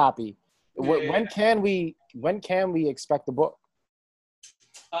signed copy? Yeah. When can we expect the book?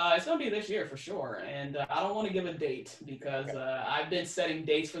 It's going to be this year for sure. And I don't want to give a date because I've been setting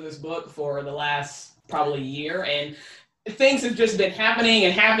dates for this book for the last probably year. And things have just been happening.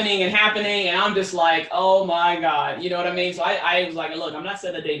 And I'm just like, oh my God. You know what I mean? So I was like, look, I'm not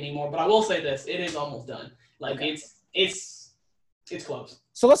setting a date anymore, but I will say this. It is almost done. Like okay. It's close.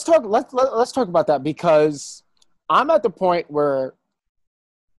 So let's talk about that, because I'm at the point where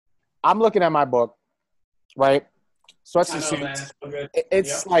I'm looking at my book, right?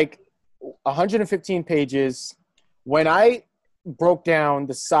 It's like 115 pages. When I broke down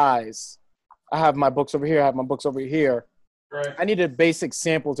the size, I have my books over here, I have my books over here. Right. I need a basic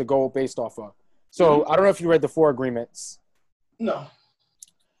sample to go based off of. So I don't know if you read the 4 agreements. No.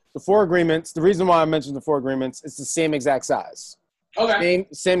 The 4 agreements, the reason why I mentioned the 4 agreements, it's the same exact size. Okay.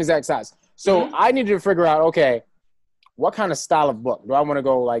 Same exact size. So I needed to figure out, okay, what kind of style of book? Do I want to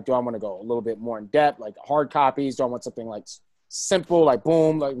go a little bit more in depth, like hard copies? Do I want something like simple, like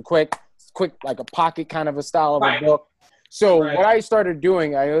boom, like quick, like a pocket kind of a style of a book? So what I started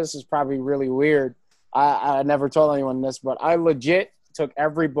doing, I know this is probably really weird. I never told anyone this, but I legit took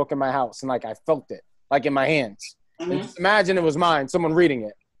every book in my house and like I felt it, like in my hands. And just imagine it was mine, someone reading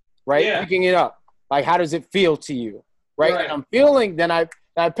it, right? Yeah. Picking it up. Like, how does it feel to you? Right. And I'm feeling, then I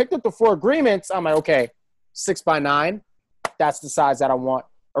picked up the 4 agreements. I'm like, okay, 6x9. That's the size that I want.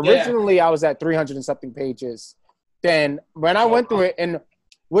 Originally, I was at 300 and something pages. Then when I went through it, and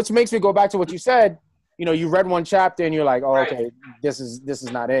which makes me go back to what you said, you know, you read one chapter and you're like, oh, okay, this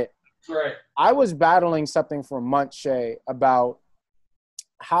is not it. Right. I was battling something for months, Shay, about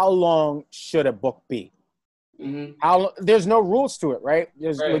how long should a book be? There's no rules to it, right?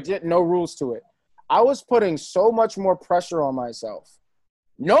 There's legit no rules to it. I was putting so much more pressure on myself.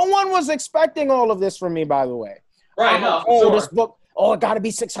 No one was expecting all of this from me, by the way. Right. No, this book, it got to be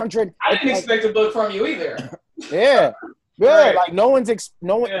 600. I didn't expect a book from you either. Yeah. Right. Like no one,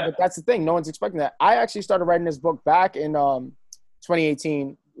 but that's the thing. No one's expecting that. I actually started writing this book back in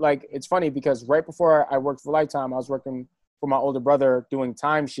 2018. Like, it's funny because right before I worked for Lifetime, I was working for my older brother doing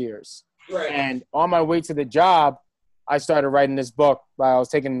timeshares. Right. And on my way to the job, I started writing this book. I was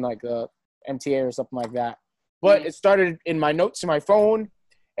taking like a MTA or something like that. But it started in my notes in my phone,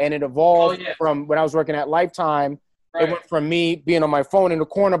 and it evolved from when I was working at Lifetime. It went from me being on my phone in the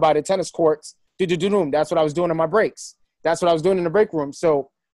corner by the tennis courts. That's what I was doing in my breaks. That's what I was doing in the break room.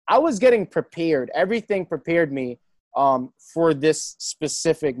 So I was getting prepared. Everything prepared me for this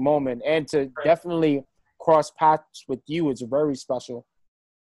specific moment. And to definitely cross paths with you is very special,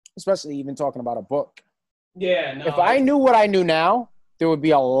 especially even talking about a book. Yeah. No, if I knew what I knew now, there would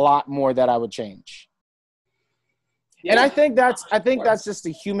be a lot more that I would change. Yeah. And I think that's just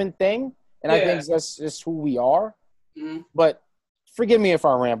a human thing. And I think that's just who we are. But forgive me if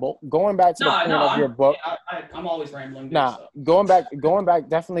I ramble. Going back to the point of your book. I'm always rambling. Going back to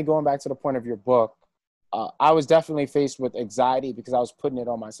the point of your book, I was definitely faced with anxiety because I was putting it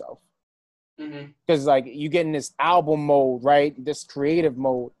on myself. Because like you get in this album mode, right? This creative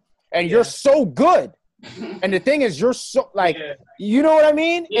mode, and you're so good. And the thing is, you're so like, you know what I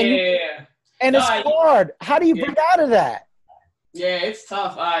mean? And it's hard. How do you break out of that? Yeah, it's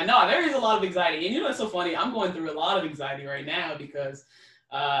tough. No, there is a lot of anxiety. And you know what's so funny? I'm going through a lot of anxiety right now because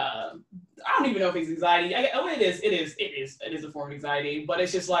I don't even know if it's anxiety. It is a form of anxiety, but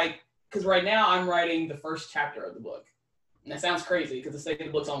it's just like, because right now I'm writing the first chapter of the book. And that sounds crazy because the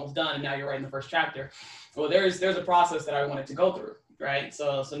second book's almost done and now you're writing the first chapter. Well, there's a process that I wanted to go through, right?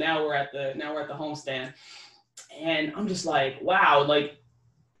 So now we're at the homestand, and I'm just like, wow, like,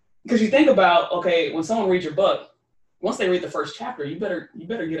 because you think about, okay, when someone reads your book, once they read the first chapter, you better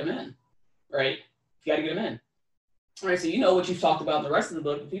get them in, right? You got to get them in. All right, so you know what you've talked about in the rest of the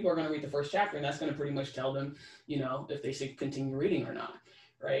book. People are going to read the first chapter, and that's going to pretty much tell them, you know, if they should continue reading or not,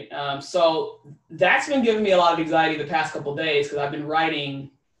 right? So that's been giving me a lot of anxiety the past couple of days because I've been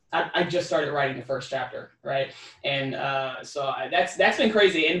writing. I just started writing the first chapter, right? And that's been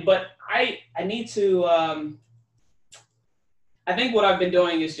crazy. But I need to. I think what I've been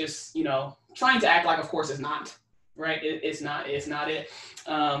doing is just, you know, trying to act like, of course, it's not. right? It's not it.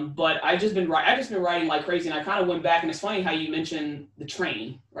 But I've just been writing like crazy, and I kind of went back, and it's funny how you mentioned the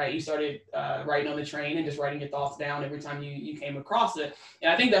train, right? You started writing on the train and just writing your thoughts down every time you came across it,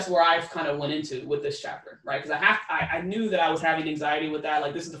 and I think that's where I've kind of went into with this chapter, right? Because I knew that I was having anxiety with that.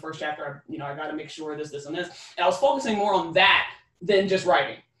 Like, this is the first chapter, I got to make sure this, and this, and I was focusing more on that than just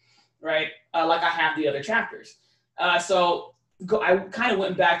writing, right? Like I have the other chapters. I kind of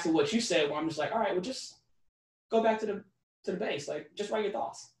went back to what you said, where I'm just like, all right, well, just go back to the base. Like, just write your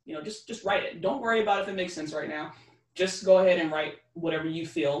thoughts. Just write it. Don't worry about if it makes sense right now. Just go ahead and write whatever you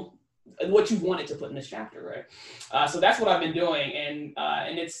feel, what you wanted to put in this chapter, right? So that's what I've been doing, and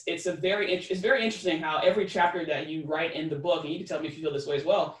it's very interesting how every chapter that you write in the book, and you can tell me if you feel this way as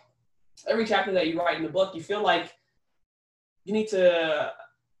well. Every chapter that you write in the book, you feel like you need to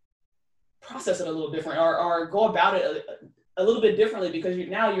process it a little different, or go about it a little bit differently, because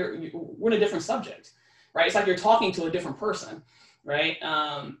we're in a different subject, right? It's like you're talking to a different person, right?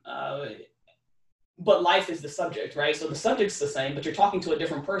 But life is the subject, right? So the subject's the same, but you're talking to a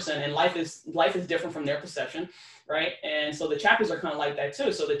different person, and life is different from their perception, right? And so the chapters are kind of like that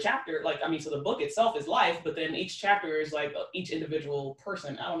too. So the chapter, so the book itself is life, but then each chapter is like each individual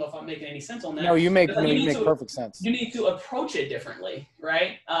person. I don't know if I'm making any sense on that. No, you make perfect sense. You need to approach it differently,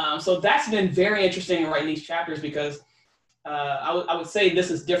 right? So that's been very interesting in writing these chapters, because I would say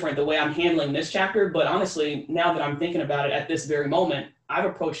this is different, the way I'm handling this chapter, but honestly, now that I'm thinking about it at this very moment, I've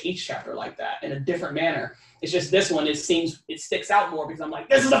approached each chapter like that in a different manner. It's just this one, it sticks out more because I'm like,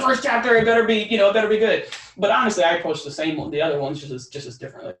 this is the first chapter, it better be good. But honestly, I approach the other ones just as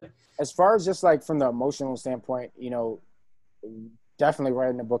differently. As far as just like from the emotional standpoint, definitely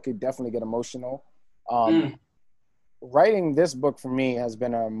writing a book, you definitely get emotional. Writing this book for me has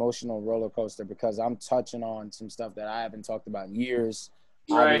been an emotional roller coaster, because I'm touching on some stuff that I haven't talked about in years.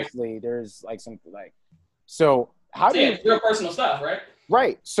 Right. Obviously, there's like something like, so how do you, your personal stuff, right?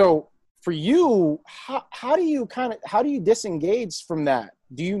 Right. So for you, how do you disengage from that?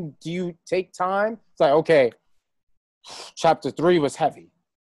 Do you take time? It's like, okay, chapter 3 was heavy,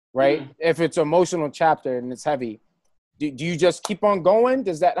 right? If it's an emotional chapter and it's heavy, do you just keep on going?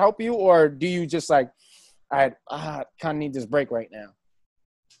 Does that help you? Or do you just like, I kind of need this break right now?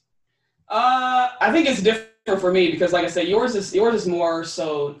 I think it's different for me, because like I said, yours is more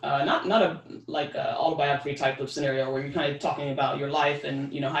so not a like autobiography type of scenario where you're kind of talking about your life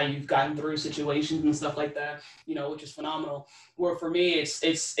and how you've gotten through situations and stuff like that, which is phenomenal. Where for me,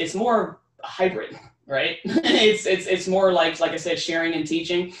 it's more hybrid, right? it's more like I said, sharing and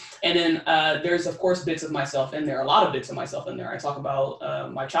teaching, and then there's of course bits of myself in there, a lot of bits of myself in there. I talk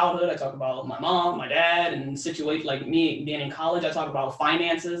about my childhood, I talk about my mom, my dad, and situations like me being in college. I talk about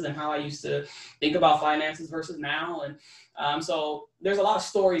finances and how I used to think about finances versus now, and so there's a lot of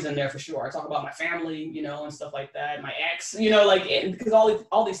stories in there for sure. I talk about my family, and stuff like that, my ex, because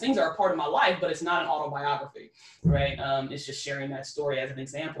all these things are a part of my life, but it's not an autobiography, right? It's just sharing that story as an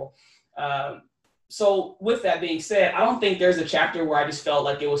example. So with that being said, I don't think there's a chapter where I just felt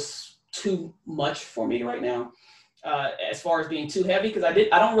like it was too much for me right now, as far as being too heavy, because I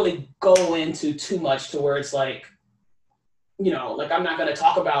don't really go into too much to where it's like, like I'm not going to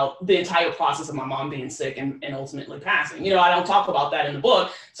talk about the entire process of my mom being sick and ultimately passing. I don't talk about that in the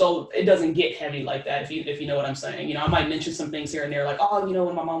book, so it doesn't get heavy like that, if you know what I'm saying. I might mention some things here and there, like, oh,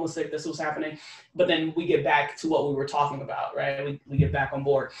 when my mom was sick, this was happening, but then we get back to what we were talking about, right? We get back on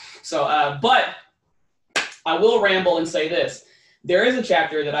board. So, but I will ramble and say this. There is a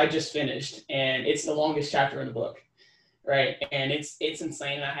chapter that I just finished, and it's the longest chapter in the book, right? And it's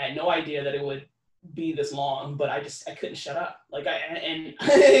insane, and I had no idea that it would be this long, but I couldn't shut up. Like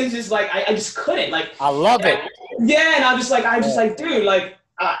it's just like I just couldn't. Like, I love it. Yeah, and I'm just like, dude, like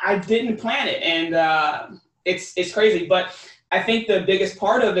I didn't plan it, and it's crazy. But I think the biggest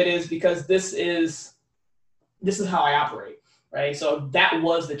part of it is because this is how I operate, right? So that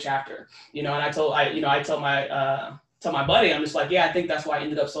was the chapter, and I tell my buddy, I'm just like, yeah, I think that's why I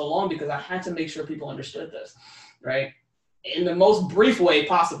ended up so long, because I had to make sure people understood this, right? In the most brief way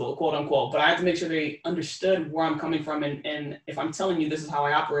possible, quote unquote, but I had to make sure they understood where I'm coming from. And if I'm telling you this is how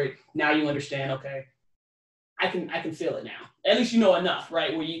I operate, now you understand, okay, I can feel it now. At least enough,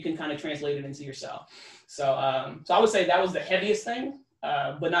 right? Where you can kind of translate it into yourself. So I would say that was the heaviest thing,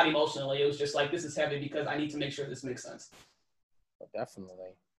 but not emotionally. It was just like, this is heavy because I need to make sure this makes sense.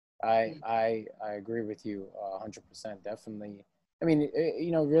 Definitely. I agree with you 100%. Definitely. I mean,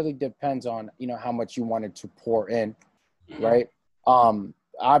 it really depends on, how much you wanted to pour in. Right.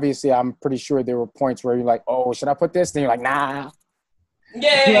 Obviously, I'm pretty sure there were points where you're like, oh, should I put this? Then you're like, nah.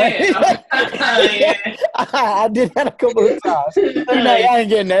 Yeah. I did that a couple of times. I ain't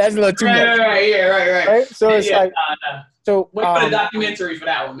getting that. That's a little too much. Right. So it's like, so wait for the documentary for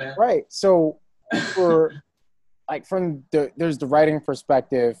that one, man. Right. So for like there's the writing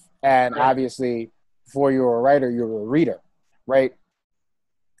perspective, and obviously before you're a writer, you're a reader, right?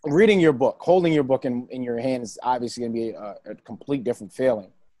 Reading your book, holding your book in your hand is obviously going to be a complete different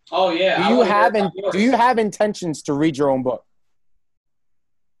feeling. Oh yeah. Do you have intentions to read your own book?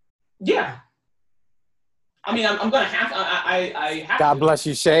 Yeah. I mean, I'm gonna have. I have. God bless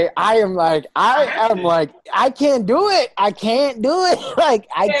you, Shay. I am like, I can't do it. I can't do it. Like,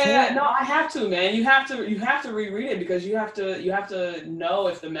 I can't. No, I have to, man. You have to reread it because you have to know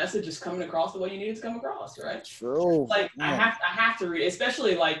if the message is coming across the way you need it to come across, right? True. Like, I have to read,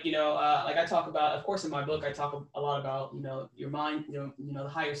 especially like, like I talk about, of course, in my book, I talk a lot about, your mind, the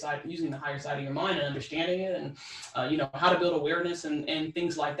higher side, using the higher side of your mind and understanding it, and how to build awareness and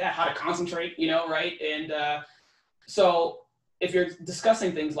things like that, how to concentrate, right, and so if you're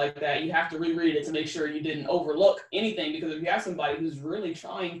discussing things like that, you have to reread it to make sure you didn't overlook anything, because if you have somebody who's really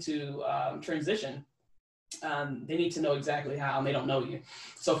trying to transition, they need to know exactly how, and they don't know you.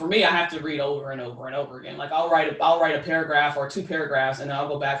 So for me, I have to read over and over and over again. Like I'll write a paragraph or 2 paragraphs, and then I'll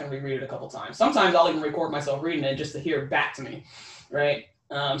go back and reread it a couple times. Sometimes I'll even record myself reading it just to hear it back to me, right?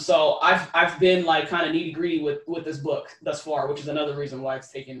 So I've been like kind of nitty gritty with this book thus far, which is another reason why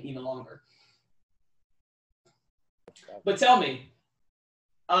it's taken even longer. But tell me,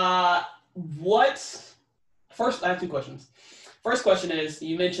 first, I have 2 questions. First question is,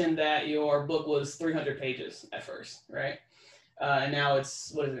 you mentioned that your book was 300 pages at first, right? And now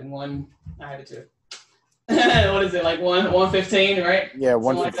it's, what is it, I have it too. What is it, like 115, right? Yeah,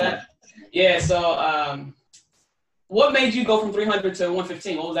 115. Like that? Yeah, so what made you go from 300 to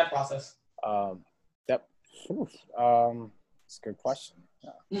 115? What was that process? It's a good question.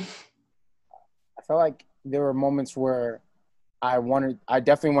 I felt like there were moments where I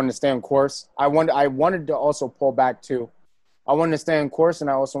definitely wanted to stay on course. I wanted to also pull back too. I wanted to stay on course, and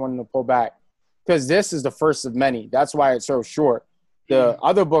I also wanted to pull back because this is the first of many. That's why it's so short. The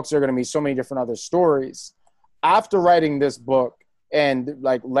other books are going to be so many different other stories. After writing this book and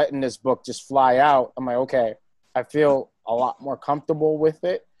like letting this book just fly out, I'm like, okay, I feel a lot more comfortable with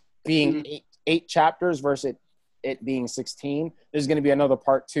it being 8 chapters versus it being 16. There's going to be another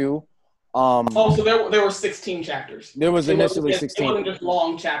part 2. So there were 16 chapters. There was initially 16. It wasn't just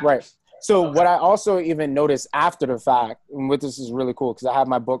long chapters. Right. So what I also even noticed after the fact, and what this is really cool, because I have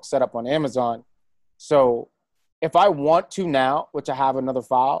my book set up on Amazon. So if I want to now, which I have another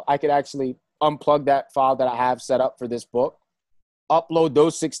file, I could actually unplug that file that I have set up for this book, upload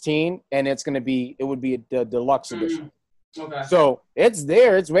those 16, and it would be the deluxe edition. Okay. So it's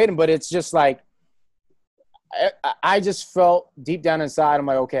there, it's waiting, but it's just like, I just felt deep down inside, I'm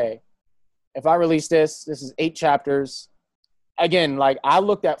like, okay, if I release this is 8 chapters. Again, like I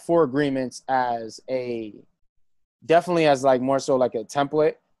looked at 4 agreements as definitely as like more so like a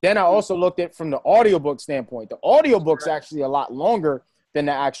template. Then I also looked at it from the audiobook standpoint. The audiobook's actually a lot longer than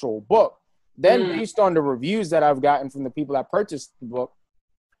the actual book. Then based on the reviews that I've gotten from the people that purchased the book,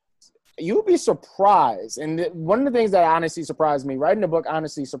 you'll be surprised. And one of the things that honestly surprised me, writing the book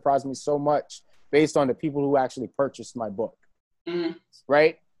honestly surprised me so much based on the people who actually purchased my book,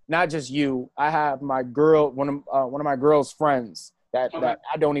 right? Not just you. I have my girl, one of my girl's friends that I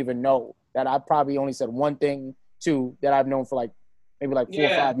don't even know, that I probably only said one thing to, that I've known for like maybe like 4 or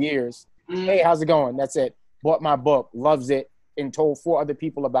 5 years. Hey, how's it going? That's it. Bought my book, loves it, and told 4 other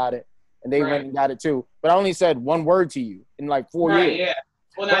people about it, and they went and got it too. But I only said one word to you in like 4 years. Yeah.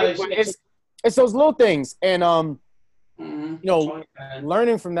 Well, right? It's those little things, and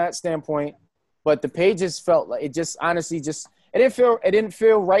learning from that standpoint. But the pages felt like it just honestly just. It didn't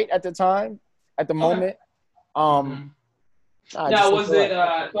feel right at the time, at the moment. Now, was it,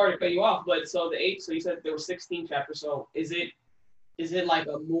 sorry to cut you off, but so so you said there were 16 chapters. So is it like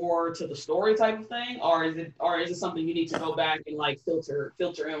a more to the story type of thing, or is it something you need to go back and like filter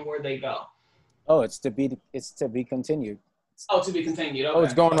in where they go? Oh, it's to be continued. Oh, to be continued. Okay. Oh,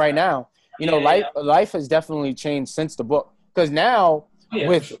 it's going right now. Life has definitely changed since the book, because now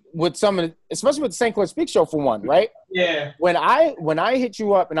with some of especially with the St. Clair Speak Show for one, right? Yeah. When I hit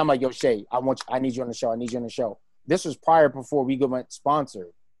you up and I'm like, yo, Shay, I need you on the show. I need you on the show. This was before we went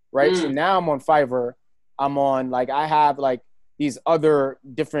sponsored, right? So now I'm on Fiverr. I'm on, like, I have like these other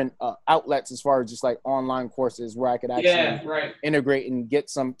different outlets as far as just like online courses where I could actually integrate and get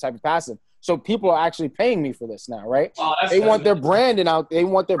some type of passive. So people are actually paying me for this now, right? Oh, they want their branding out. They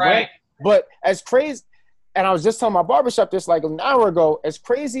want their brand. But as crazy, and I was just telling my barbershop this like an hour ago, as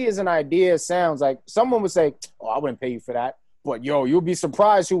crazy as an idea sounds, like someone would say, oh, I wouldn't pay you for that. but yo, you'll be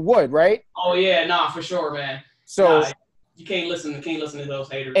surprised who would, right? Oh yeah, nah, for sure, man. So you can't listen to those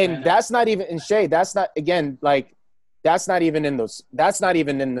haters. and man. that's not even in Shay. That's not again like that's not even in those. That's not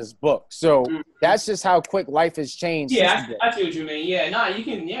even in this book. So that's just how quick life has changed. Yeah, I see what you mean. Yeah, nah, you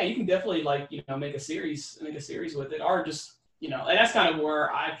can definitely like make a series with it, or just and that's kind of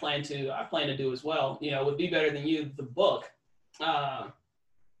where I plan to do as well. With Be Better Than You, the book.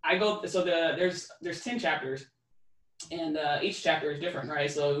 I go so there's 10 chapters, and each chapter is different, right?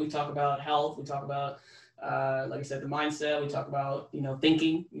 So we talk about health, we talk about like I said, the mindset, we talk about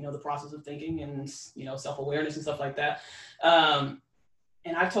thinking, the process of thinking, and self-awareness and stuff like that.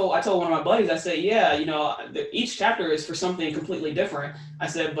 And I told one of my buddies, I said, yeah, each chapter is for something completely different. I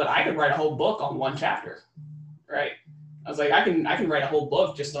said, but I could write a whole book on one chapter, right? I was like, I can write a whole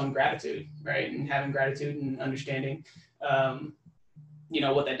book just on gratitude, right? And having gratitude and understanding,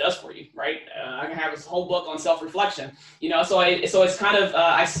 what that does for you, right? I can have this whole book on self-reflection, so it's kind of,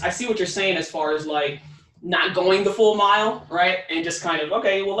 I see what you're saying as far as like not going the full mile, right? And just kind of,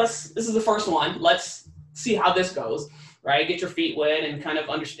 okay, well, this is the first one. Let's see how this goes, right? Get your feet wet and kind of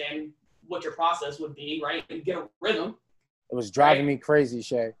understand what your process would be, right? And get a rhythm. It was driving me crazy,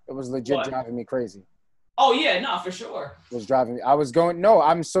 Shay. It was legit driving me crazy. Oh yeah, no, for sure. It was driving me. I was going, no,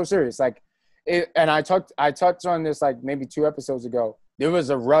 I'm so serious. Like, and I touched on this like maybe 2 episodes ago. There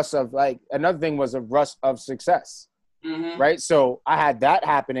was a rush of like, another thing was a rush of success, right? So I had that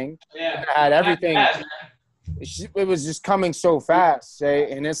happening. Yeah. I had everything. It was just coming so fast,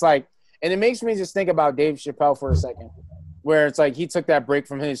 Shay. And it's like, and it makes me just think about Dave Chappelle for a second, where it's like he took that break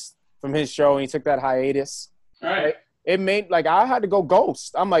from his show and he took that hiatus. Right. It made like I had to go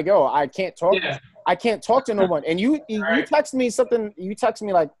ghost. I'm like, yo, I can't talk. Yeah. I can't talk to no one. And you text me something. You text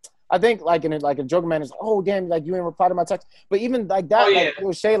me like, I think like in a joke man is, oh damn, like you didn't reply to my text. But even like that, like it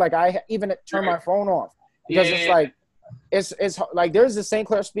was Shay, like I even turned my phone off because it's like it's like there's the St.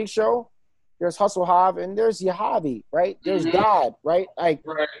 Clair Speak Show, there's Hustle Hav, and there's your hobby, right? There's God, right? Like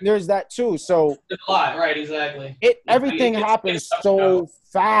there's that too. So it's a lot, right? Exactly. Everything happens so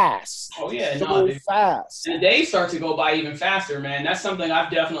fast. Oh yeah, so fast. And the days start to go by even faster, man. That's something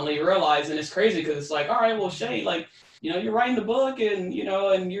I've definitely realized, and it's crazy because it's like, all right, well, Shay, like, you're writing the book, and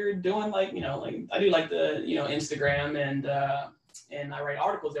and you're doing like, like I do like the Instagram, and I write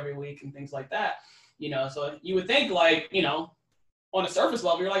articles every week and things like that. So you would think like, on a surface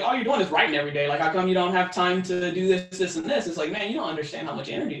level, you're like, all you're doing is writing every day. Like, how come you don't have time to do this, and this? It's like, man, you don't understand how much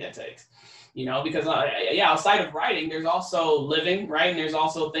energy that takes. Because outside of writing, there's also living, right? And there's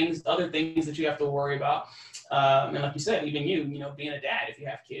also other things that you have to worry about. And like you said, even being a dad, if you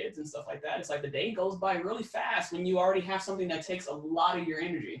have kids and stuff like that, it's like the day goes by really fast when you already have something that takes a lot of your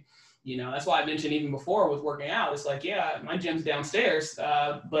energy. That's why I mentioned even before with working out, it's like, yeah, my gym's downstairs,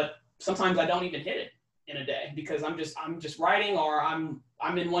 but sometimes I don't even hit it in a day because I'm just writing, or I'm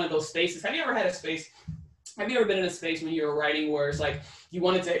in one of those spaces. Have you ever been in a space when you were writing where it's like you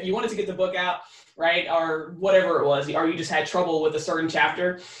wanted to get the book out, right? Or whatever it was, or you just had trouble with a certain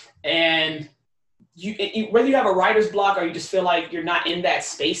chapter, and whether you have a writer's block or you just feel like you're not in that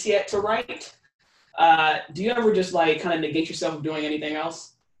space yet to write, do you ever just like kind of negate yourself from doing anything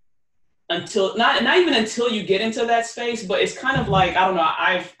else until not even until you get into that space? But it's kind of like, I don't know,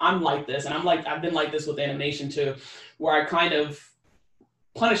 I'm like this, and I've been like this with animation too, where I kind of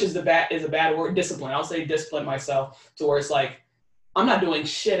punish is a bad word, discipline. I'll say discipline myself to where it's like I'm not doing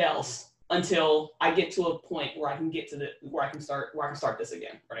shit else until I get to a point where I can get to where I can start this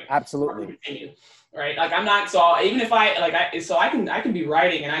again, right? Absolutely. Continue, right? Like I'm not, so even if I can be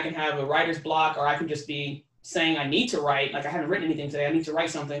writing and I can have a writer's block, or I can just be saying I need to write, like I haven't written anything today, I need to write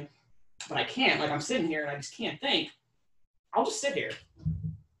something, but I can't, like I'm sitting here and I just can't think. I'll just sit here.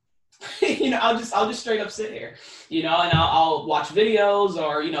 I'll just straight up sit here, and I'll watch videos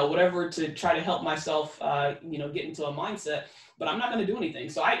or, whatever to try to help myself, get into a mindset, but I'm not going to do anything.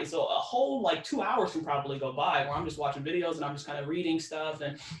 So a whole like 2 hours can probably go by where I'm just watching videos and I'm just kind of reading stuff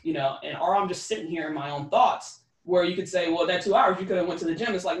and, or I'm just sitting here in my own thoughts, where you could say, well, that 2 hours, you could have went to the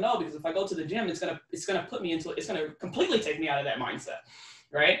gym. It's like, no, because if I go to the gym, it's going to put me into, it's going to completely take me out of that mindset.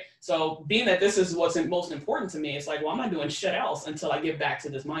 Right. So being that this is what's most important to me, it's like, well, I'm not doing shit else until I get back to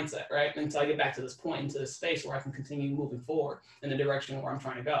this mindset, right? Until I get back to this point, into this space where I can continue moving forward in the direction where I'm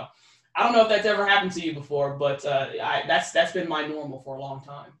trying to go. I don't know if that's ever happened to you before, but that's been my normal for a long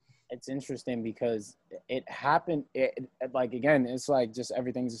time. It's interesting because it happened. Like, again, it's like just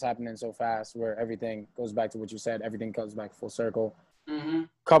everything's just happening so fast where everything goes back to what you said. Everything comes back full circle. Mm-hmm.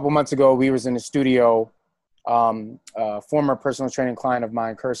 A couple months ago, we was in the studio. Former personal training client of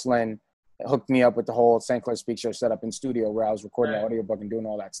mine, Lynn, hooked me up with the whole St. Clair Speak Show setup in studio where I was recording the audiobook and doing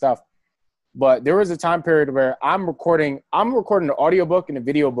all that stuff. But there was a time period where I'm recording the audiobook and the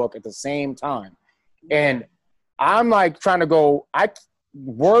video book at the same time. And I'm like trying to go, I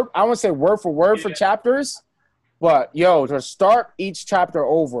want to say word for word for chapters, but to start each chapter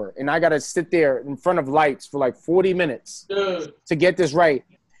over, and I got to sit there in front of lights for like 40 minutes to get this right.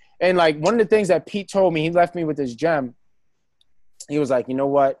 And like one of the things that Pete told me, he left me with this gem. He was like, you know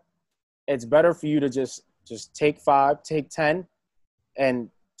what? It's better for you to just take 5, take 10, and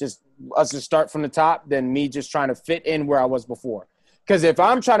us just start from the top than me just trying to fit in where I was before. Because if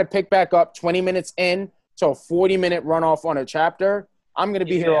I'm trying to pick back up 20 minutes in to a 40-minute runoff on a chapter, I'm going to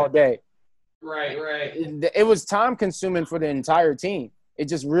be here all day. Right. It was time consuming for the entire team. It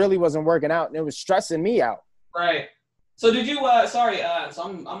just really wasn't working out, and it was stressing me out. Right. So did you, so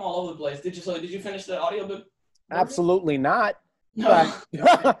I'm all over the place. Did you finish the audiobook? Absolutely not. No.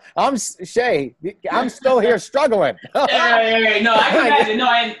 I'm Shay. I'm still here struggling. Yeah. No, I can imagine. No,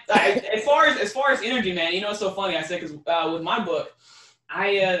 as far as energy, man. It's so funny. I said because with my book,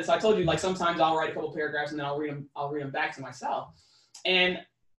 I told you like sometimes I'll write a couple paragraphs and then I'll read them back to myself, and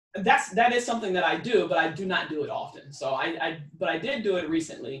that is something that I do, but I do not do it often. So but I did do it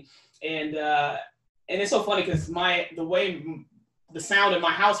recently, and it's so funny because the way the sound in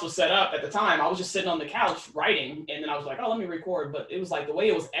my house was set up at the time, I was just sitting on the couch writing, and then I was like, oh, let me record. But it was like the way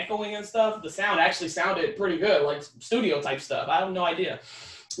it was echoing and stuff, the sound actually sounded pretty good, like studio type stuff. I have no idea.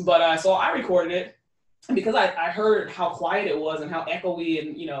 But so I recorded it, and because I heard how quiet it was and how echoey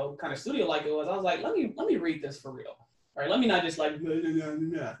and, kind of studio like it was, I was like, let me read this for real. All right, let me not just like,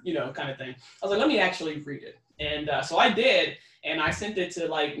 kind of thing. I was like, let me actually read it. And so I did, and I sent it to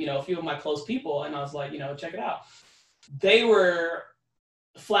like, a few of my close people, and I was like, check it out. They were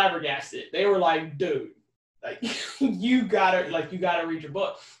flabbergasted. They were like, dude, like you gotta read your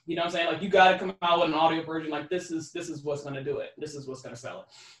book. You know what I'm saying? Like you gotta come out with an audio version. Like this is what's gonna do it. This is what's gonna sell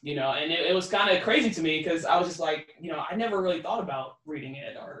it. And it was kind of crazy to me because I was just like, I never really thought about reading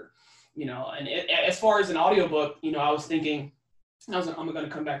it or, and as far as an audiobook, I was thinking, I'm gonna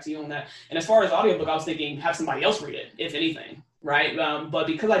come back to you on that. And as far as audiobook, I was thinking have somebody else read it, if anything. Right. But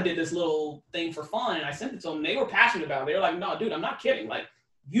because I did this little thing for fun and I sent it to them, they were passionate about it. They were like, no, dude, I'm not kidding. Like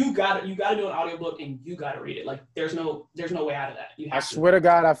you gotta do an audiobook and you gotta read it. Like there's no way out of that. I swear to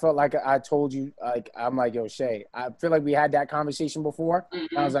God, I felt like I told you, like, I'm like, yo, Shay, I feel like we had that conversation before.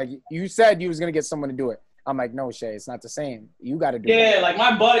 Mm-hmm. I was like, you said you was going to get someone to do it. I'm like, no, Shay, it's not the same. You got to do it. Yeah, like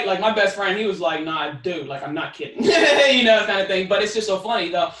my buddy, like my best friend, he was like, nah, dude, like, I'm not kidding. Kind of thing. But it's just so funny,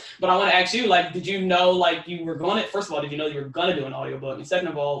 though. But I want to ask you, like, did you know, like, you were going to, first of all, did you know you were going to do an audiobook? And second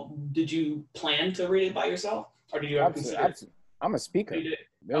of all, did you plan to read it by yourself? Or did you ever consider it? I'm a speaker. You did.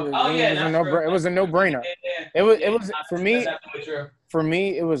 It was a no-brainer. Yeah. It was for me. For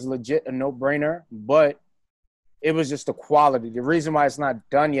me, it was legit a no-brainer, but it was just the quality. The reason why it's not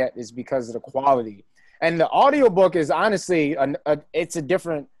done yet is because of the quality. And the audiobook is honestly it's a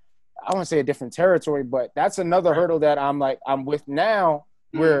different. I won't say a different territory, but that's another hurdle that I'm with now,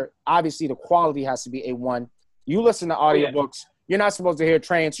 where obviously the quality has to be A1. You listen to audiobooks. You're not supposed to hear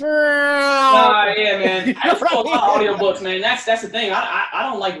trains. Yeah, man. I just love audiobooks, man. That's the thing. I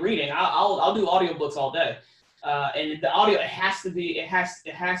don't like reading. I'll do audiobooks all day. And the audio, it has to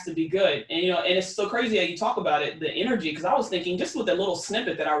be good. And and it's so crazy that you talk about it, the energy, because I was thinking just with the little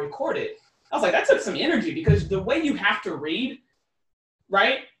snippet that I recorded, I was like, that took some energy, because the way you have to read,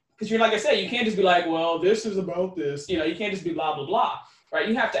 right? Because you're, like I said, you can't just be like, well, this is about this. You can't just be blah, blah, blah. Right,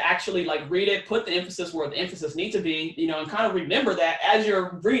 you have to actually like read it, put the emphasis where the emphasis needs to be, and kind of remember that as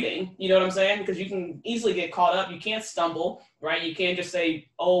you're reading. You know what I'm saying? Because you can easily get caught up. You can't stumble, right? You can't just say,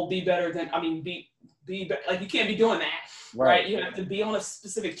 "Oh, be better than." Be like you can't be doing that, right? You have to be on a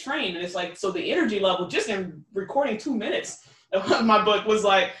specific train, and it's like so the energy level just in recording 2 minutes of my book was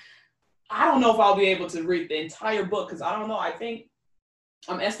like, I don't know if I'll be able to read the entire book because I don't know. I think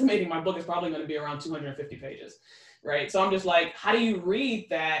I'm estimating my book is probably going to be around 250 pages. Right. So I'm just like, how do you read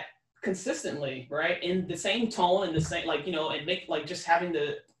that consistently, right? In the same tone and the same, like, and make like just having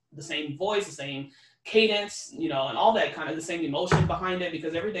the same voice, the same cadence, and all that kind of the same emotion behind it,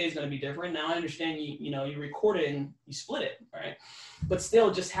 because every day is going to be different. Now I understand you record it and you split it, right? But still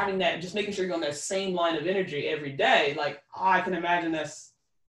just having that, just making sure you're on that same line of energy every day. Like, I can imagine that's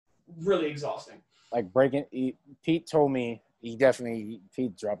really exhausting. Like Pete told me,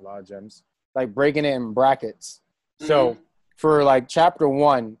 Pete dropped a lot of gems, like breaking it in brackets. So for like chapter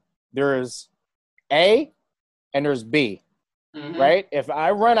 1, there's A and there's B, right? If I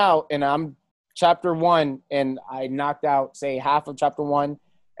run out and I'm chapter 1 and I knocked out, say, half of chapter 1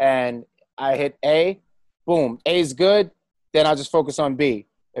 and I hit A, boom, A is good, then I'll just focus on B.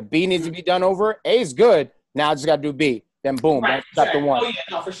 If B needs to be done over, A is good, now I just got to do B. then boom, Right. that's chapter one. Oh yeah,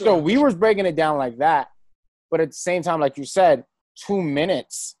 no, for sure. So we was breaking it down like that, but at the same time, like you said, 2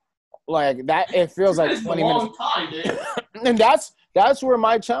 minutes, like that, it feels like 20 minutes. Long time, dude. And that's where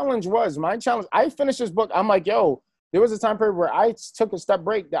my challenge was. My challenge, I finished this book. I'm like, yo, there was a time period where I took a step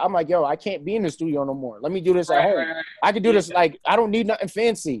break. That I'm like, yo, I can't be in the studio no more. Let me do this at home. Right. I can do this. Like, I don't need nothing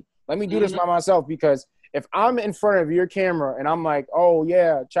fancy. Let me do this by myself, because if I'm in front of your camera and I'm like, oh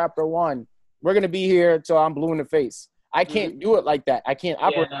yeah, chapter 1, we're going to be here till I'm blue in the face. I can't do it like that. I can't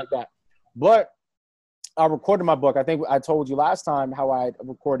operate like that. But I recorded my book. I think I told you last time how I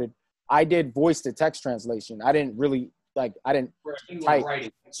recorded. I did voice to text translation. I didn't really I didn't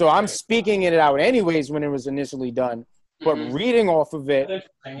type. So I'm speaking it out anyways when it was initially done. But reading off of it,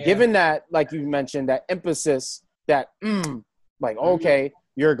 given that, like you mentioned, that emphasis, that okay,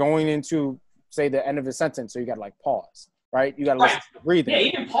 you're going into, say, the end of a sentence, so you got to like pause, right? You got to listen to the breathing. Yeah,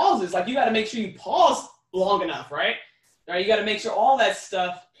 even pauses. Like, you got to make sure you pause long enough, right? You got to make sure all that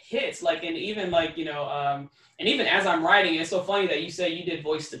stuff hits. Like, and even like, and even as I'm writing, it's so funny that you say you did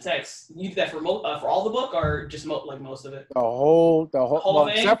voice to text. You did that for all the book, or just most of it? The whole well,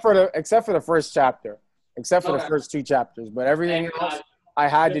 thing? except for the first chapter, except for the first 2 chapters, but everything else I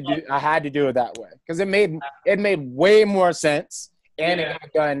had to do it that way, because it made way more sense, and it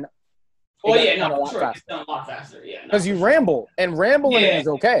got done. Well, it's done a lot faster. Yeah, because you ramble, and rambling is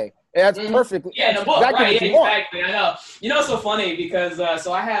okay. That's perfect. Yeah, in the book, exactly right? Yeah, exactly. I know. It's so funny because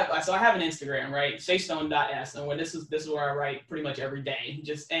so I have an Instagram, right? ShayStone.s, and this is where I write pretty much every day.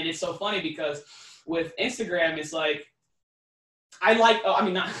 And it's so funny because with Instagram, it's like I like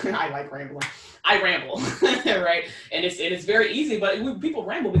rambling. I ramble, right? And it's very easy, but people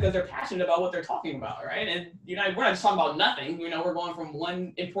ramble because they're passionate about what they're talking about, right? And we're not just talking about nothing. We're going from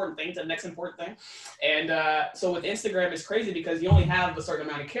one important thing to the next important thing. And so with Instagram, it's crazy because you only have a certain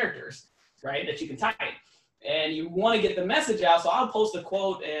amount of characters, right, that you can type, and you want to get the message out. So I'll post a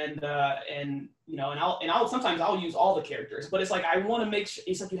quote, and I'll sometimes use all the characters, but it's like I want to make sure.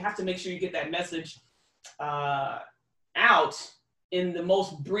 It's like you have to make sure you get that message out in the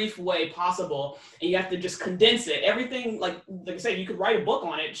most brief way possible, and you have to just condense it. Everything, like I said, you could write a book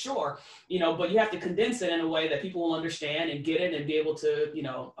on it, sure, but you have to condense it in a way that people will understand and get it and be able to,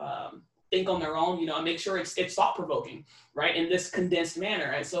 think on their own, and make sure it's thought provoking, right, in this condensed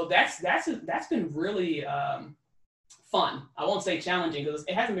manner. And so that's been really fun. I won't say challenging, because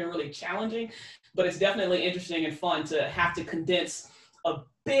it hasn't been really challenging, but it's definitely interesting and fun to have to condense a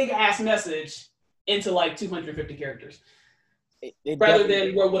big ass message into like 250 characters. Rather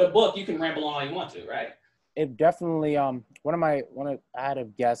than with a book, you can ramble on all you want to, right? It definitely, I had a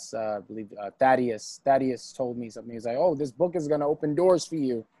guest, I believe Thaddeus told me something. He's like, oh, this book is going to open doors for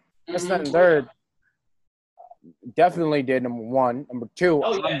you. That's not third. Definitely did, number 1. Number 2,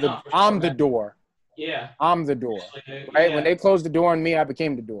 I'm the door. Yeah. I'm the door, right? Yeah. When they closed the door on me, I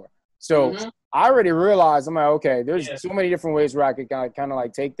became the door. So I already realized, I'm like, okay, there's so many different ways where I could kind of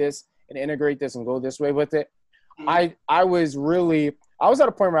like take this and integrate this and go this way with it. I was at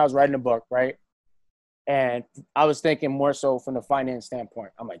a point where I was writing a book, right? And I was thinking more so from the finance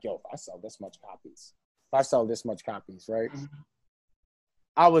standpoint. I'm like, yo, if I sell this much copies, right?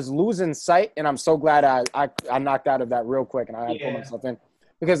 I was losing sight, and I'm so glad I knocked out of that real quick, and I had to pull myself in,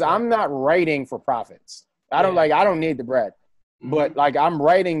 because I'm not writing for profits. I don't need the bread, but like I'm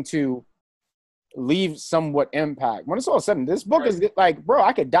writing to leave somewhat impact. When it's all said, this book is like, bro,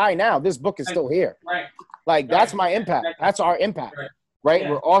 I could die now. This book is still here. Right. Like that's my impact. That's our impact, right?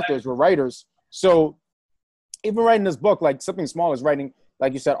 We're authors, we're writers. So even writing this book, like something small is writing,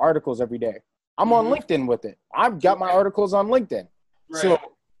 like you said, articles every day. I'm on LinkedIn with it. I've got my articles on LinkedIn. Right. So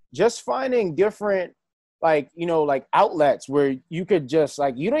just finding different, like outlets where you could just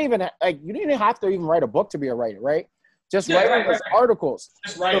you don't even have to even write a book to be a writer, right? Just writing those articles.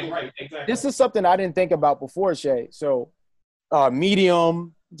 Just writing, right, exactly. This is something I didn't think about before, Shay. So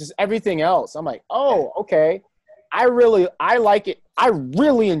Medium, just everything else. I'm like, oh, okay. I like it. I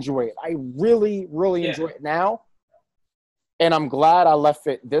really enjoy it. I really, really enjoy it now. And I'm glad I left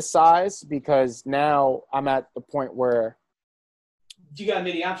it this size, because now I'm at the point where you got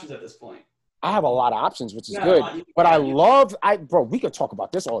many options at this point. I have a lot of options, which is good. But bro, we could talk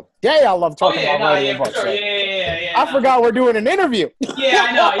about this all day. I love talking about writing books. Sure. Yeah. I forgot we're doing an interview. Yeah,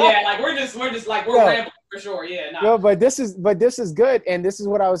 I know. Yeah, like we're just like we're rambling for sure. Yeah. Yo, but this is good, and this is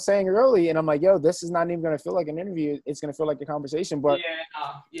what I was saying early. And I'm like, yo, this is not even gonna feel like an interview. It's gonna feel like a conversation. But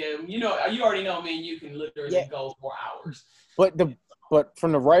you already know me. And you can literally go for hours. But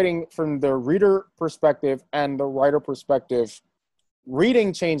from the reader perspective and the writer perspective,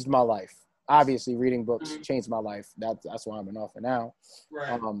 reading changed my life. Obviously, reading books changed my life. That's why I'm an author now.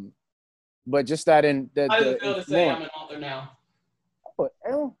 Right. but just that in the How does it feel to say I'm influence. an author now? But,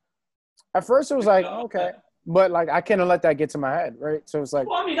 at first it was like, okay, but like I can't let that get to my head, right? So it's like,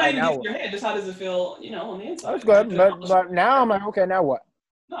 Well, I mean, all not right, even now get to what? your head. Just how does it feel, on the That's inside? Like good, an but accomplishment. now I'm like, okay, now what?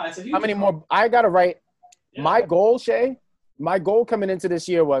 No, it's a How huge many accomplishment. more? I gotta write. Yeah. My goal, Shay, my goal coming into this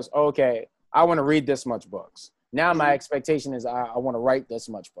year was, okay, I want to read this much books. Now my expectation is I want to write this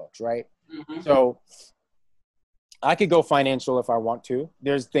much books, right? Mm-hmm. So I could go financial if I want to.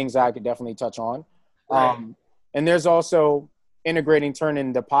 There's things I could definitely touch on. Right. And there's also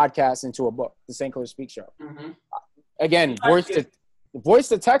turning the podcast into a book, the St. Clair Speak Show. Mm-hmm. Again, voice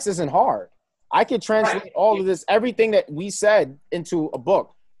to text isn't hard. I could translate all of this, everything that we said into a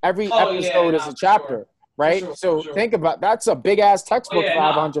book. Every episode is a chapter. Sure. Right? For sure. Think about that's a big ass textbook,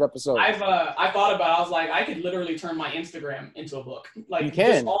 500 episodes. I thought about it. I was like, I could literally turn my Instagram into a book. Like you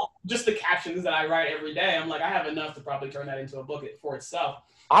can. Just the captions that I write every day. I'm like, I have enough to probably turn that into a book for itself.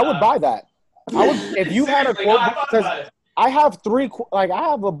 I would buy that. I would if you had a quote because I have I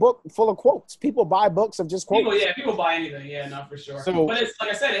have a book full of quotes. People buy books of just quotes. People buy anything. Yeah, no, for sure. So, but it's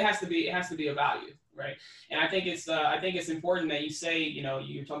like I said, it has to be a value, right? And I think it's important that you say,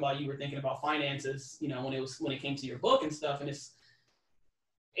 you're talking about you were thinking about finances, when it came to your book and stuff, and it's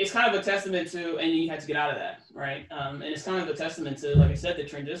kind of a testament to, and you had to get out of that, right? And it's kind of a testament to, like I said, the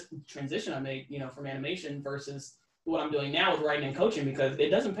transition I made, from animation versus what I'm doing now with writing and coaching, because it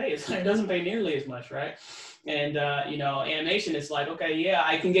doesn't pay. It doesn't pay nearly as much, right? And animation, it's like, okay, yeah,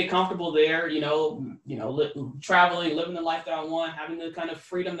 I can get comfortable there, traveling, living the life that I want, having the kind of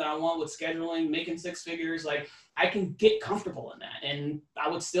freedom that I want with scheduling, making six figures. Like I can get comfortable in that, and I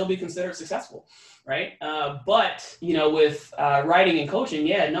would still be considered successful, right? But with writing and coaching,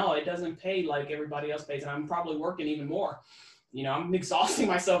 it doesn't pay like everybody else pays, and I'm probably working even more. I'm exhausting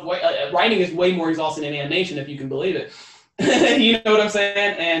myself. Writing is way more exhausting than animation, if you can believe it. You know what I'm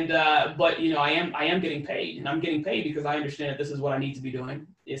saying? And but I am getting paid, and I'm getting paid because I understand that this is what I need to be doing,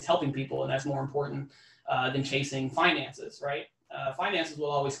 is helping people, and that's more important than chasing finances, right? Finances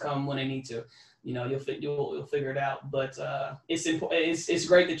will always come when they need to. You'll figure it out. But it's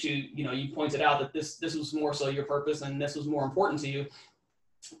great that you pointed out that this was more so your purpose, and this was more important to you,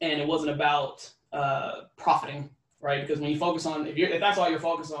 and it wasn't about profiting. Right, because when you focus on if that's all you're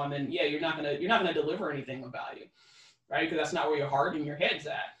focused on, then you're not gonna deliver anything of value, right? Because that's not where your heart and your head's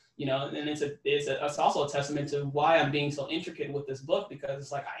at, And it's also a testament to why I'm being so intricate with this book, because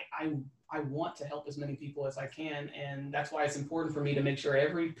it's like I want to help as many people as I can, and that's why it's important for me to make sure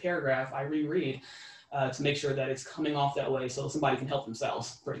every paragraph I reread to make sure that it's coming off that way, so somebody can help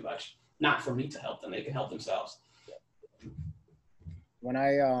themselves, pretty much. Not for me to help them; they can help themselves.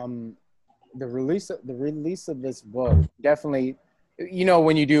 When the release of this book, definitely,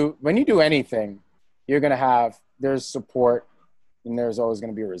 when you do anything, you're gonna have, there's support and there's always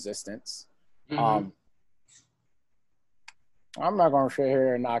gonna be resistance. Mm-hmm. I'm not gonna sit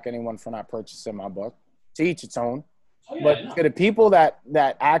here and knock anyone for not purchasing my book. To each its own. To the people that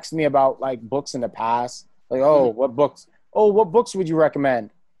asked me about like books in the past, like, what books would you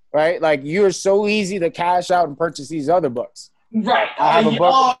recommend? Right? Like, you're so easy to cash out and purchase these other books. Right. I have a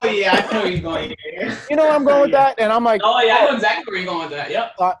book. Oh yeah, I know where you're going here. You know where I'm going with that? And I'm like, I know exactly where you're going with that.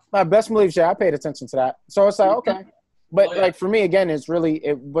 Yep. My best belief, Shay, I paid attention to that. So it's like, okay. But like for me, again, it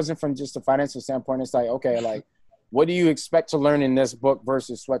wasn't from just a financial standpoint. It's like, okay, like, what do you expect to learn in this book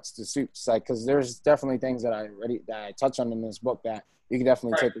versus Sweats to Suits? Like, because there's definitely things that I touch on in this book that you can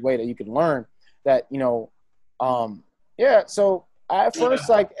definitely take away, that you can learn, that, So at first,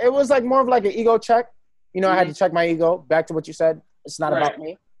 like, it was like more of like an ego check. I had to check my ego. Back to what you said. It's not about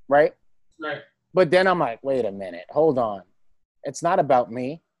me, right? Right. But then I'm like, wait a minute, hold on. It's not about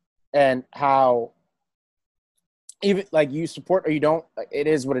me, and how even like you support or you don't, it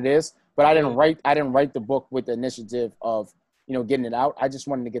is what it is. But I didn't write the book with the initiative of, getting it out. I just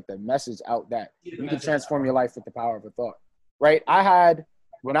wanted to get the message out that you can transform your life with the power of a thought, right?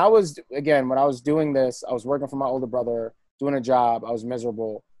 When I was doing this, I was working for my older brother, doing a job. I was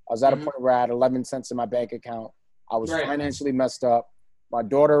miserable. I was at a point where I had 11 cents in my bank account. I was financially messed up. My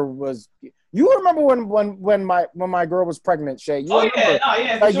daughter was. You remember when my girl was pregnant, Shay? You remember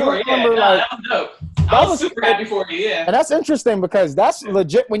that was dope. I was super happy for you, yeah. And that's interesting because that's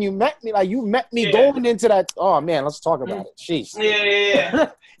legit. When you met me, like you met me going into that. Oh man, let's talk about it. Jeez.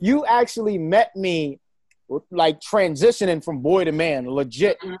 Yeah. You actually met me, like transitioning from boy to man.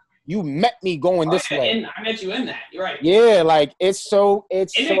 Legit. You met me going this way. And I met you in that. You're right. Yeah, like it's so.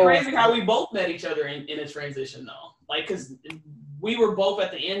 Isn't it crazy how we both met each other in a transition though? Like, because we were both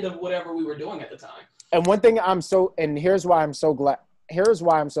at the end of whatever we were doing at the time. And one thing here's why I'm so glad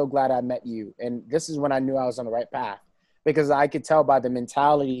I met you. And this is when I knew I was on the right path. because I could tell by the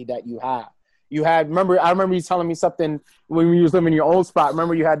mentality that you have. You had, I remember you telling me something when you was living in your old spot.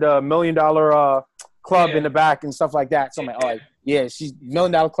 Remember you had the $1 million club in the back and stuff like that. So I'm like, all right, yeah, she's $1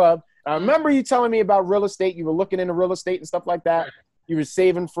 million club. I remember you telling me about real estate. You were looking into real estate and stuff like that. You were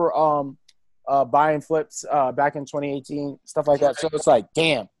saving for buying flips back in 2018, stuff like that. So it's like,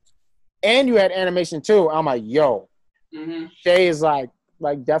 damn. And you had animation too. I'm like, yo, Shay is like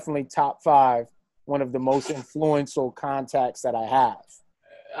definitely top 5, one of the most influential contacts that I have.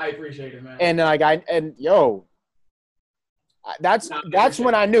 I appreciate it, man. And that's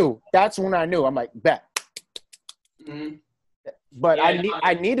when I knew. That's when I knew. I'm like, bet. But yeah,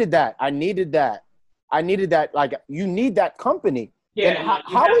 I needed that. I needed that. Like, you need that company. Yeah. And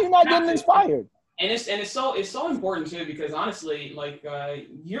how are you not getting inspired? And it's so important too, because honestly, like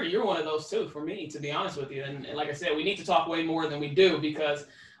you're one of those too, for me, to be honest with you. And like I said, we need to talk way more than we do, because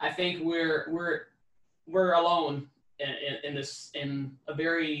I think we're alone in this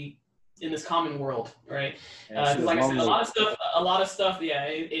common world, right? Like I said, a lot of stuff. Yeah,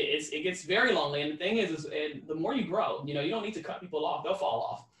 it gets very lonely. And the thing is the more you grow, you don't need to cut people off; they'll fall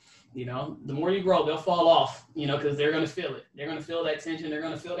off. The more you grow, they'll fall off. Because they're gonna feel it. They're gonna feel that tension. They're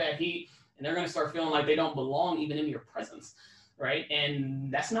gonna feel that heat. And they're going to start feeling like they don't belong even in your presence, right?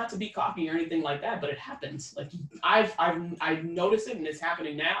 And that's not to be cocky or anything like that, but it happens. Like I've noticed it, and it's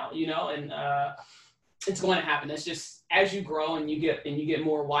happening now, and it's going to happen. It's just as you grow and you get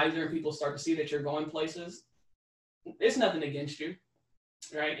more wiser, and people start to see that you're going places. It's nothing against you,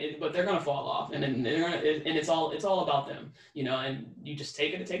 right? But they're going to fall off, and then it's all about them, And you just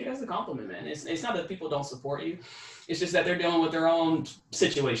take it as a compliment, man. It's not that people don't support you. It's just that they're dealing with their own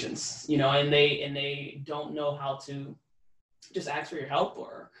situations, and they don't know how to just ask for your help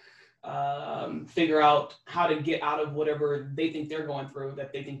or figure out how to get out of whatever they think they're going through,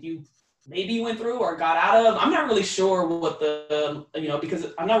 that they think you maybe went through or got out of. I'm not really sure what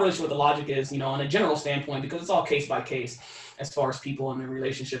because I'm not really sure what the logic is, on a general standpoint, because it's all case by case as far as people and their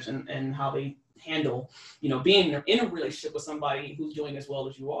relationships and how they handle, being in a relationship with somebody who's doing as well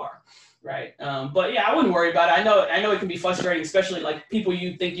as you are. Right. But yeah, I wouldn't worry about it. I know it can be frustrating, especially like people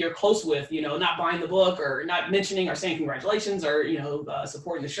you think you're close with, not buying the book or not mentioning or saying congratulations or,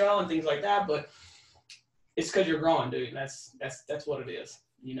 supporting the show and things like that. But it's because you're growing, dude. That's what it is,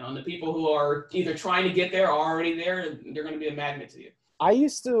 and the people who are either trying to get there or already there, they're going to be a magnet to you. I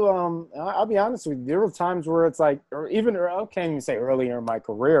used to, I'll be honest with you, there were times where it's like, or even, I can't even say earlier in my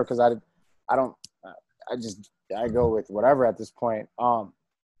career, because I go with whatever at this point,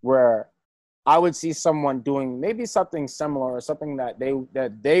 where I would see someone doing maybe something similar or something that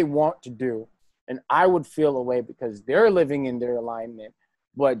they want to do, and I would feel a way because they're living in their alignment,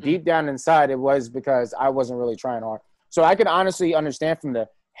 but deep down inside it was because I wasn't really trying hard. So I could honestly understand from the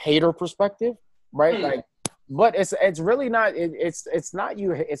hater perspective, right? Like, but it's really not. It's not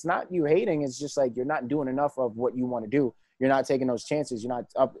you hating. It's just like you're not doing enough of what you want to do. You're not taking those chances. You're not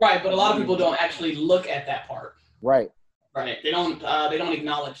up. Right, but a lot of people don't actually look at that part. Right. Right. They don't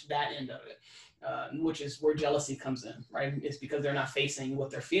acknowledge that end of it, which is where jealousy comes in. Right. It's because they're not facing what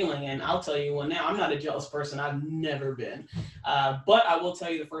they're feeling. And I'll tell you now, I'm not a jealous person. I've never been. But I will tell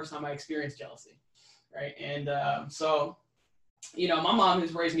you the first time I experienced jealousy. Right. And so. My mom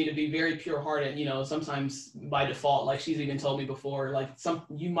has raised me to be very pure-hearted, sometimes by default, like she's even told me before, like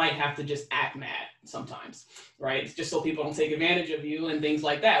you might have to just act mad sometimes, right? It's just so people don't take advantage of you and things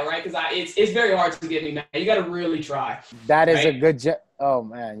like that, right? Because it's very hard to get me mad. You got to really try. That is a good oh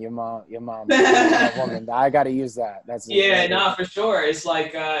man, your mom, woman. I got to use that. That's for sure. It's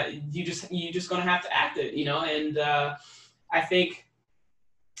like you just gonna have to act it, and I think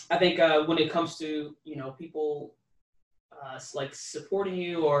when it comes to people. Like supporting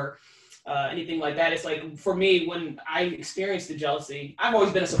you or anything like that. It's like, for me, when I experienced the jealousy, I've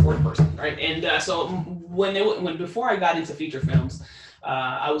always been a supportive person, right? And so before I got into feature films,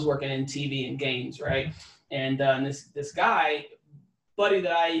 I was working in TV and games, right? And this guy, buddy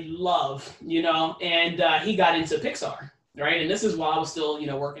that I love, and he got into Pixar. Right. And this is while I was still,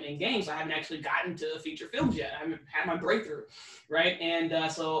 working in games. I haven't actually gotten to feature films yet. I haven't had my breakthrough. Right. And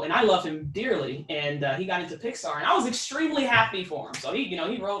and I love him dearly. And he got into Pixar, and I was extremely happy for him. So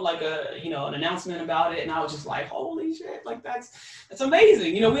he wrote like an announcement about it. And I was just like, holy shit, like that's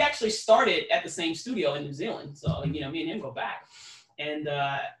amazing. We actually started at the same studio in New Zealand. So, me and him go back. And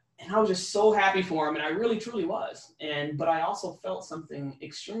I was just so happy for him. And I really, truly was. But I also felt something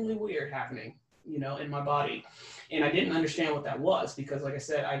extremely weird happening, in my body. And I didn't understand what that was because, like I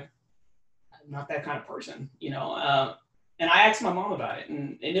said, I'm not that kind of person, and I asked my mom about it,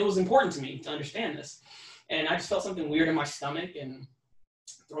 and it was important to me to understand this. And I just felt something weird in my stomach, and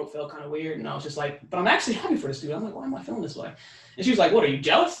throat felt kind of weird. And I was just like, but I'm actually happy for this dude. I'm like, why am I feeling this way? And she was like, what, are you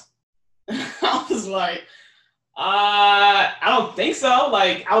jealous? I was like, I don't think so.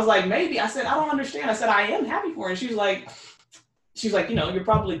 Like, I was like, maybe. I said, I don't understand. I said, I am happy for her. And she was like, you know, you're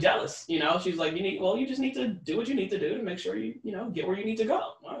probably jealous. You know, she's like, you just need to do what you need to do to make sure you know, get where you need to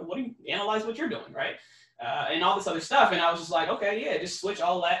go. What do you analyze what you're doing, right? And all this other stuff. And I was just like, okay, yeah, just switch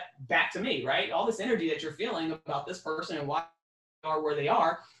all that back to me, right? All this energy that you're feeling about this person and why they are where they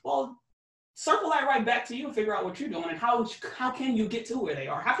are, well, circle that right back to you and figure out what you're doing and how can you get to where they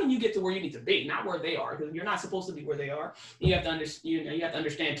are? How can you get to where you need to be, not where they are? Because you're not supposed to be where they are. You have to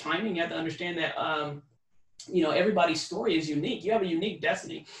understand timing. You have to understand that, you know, everybody's story is unique. You have a unique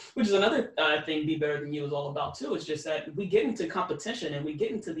destiny, which is another thing Be Better Than You is all about too. It's just that we get into competition and we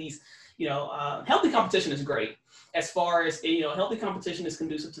get into these, you know, healthy competition is great. As far as, you know, healthy competition is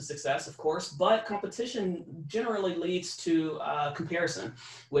conducive to success, of course, but competition generally leads to comparison,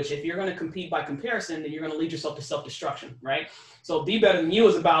 which if you're going to compete by comparison, then you're going to lead yourself to self-destruction, right? So Be Better Than You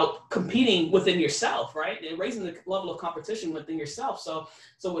is about competing within yourself, right? And raising the level of competition within yourself. So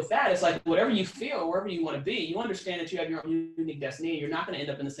with that, it's like whatever you feel, wherever you want to be, you understand that you have your own unique destiny and you're not going to end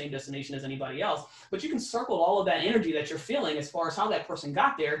up in the same destination as anybody else, but you can circle all of that energy that you're feeling as far as how that person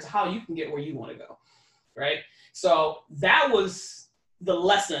got there to how you can get where you want to go, right? So that was the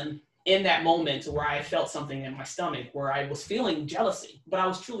lesson in that moment where I felt something in my stomach, where I was feeling jealousy, but I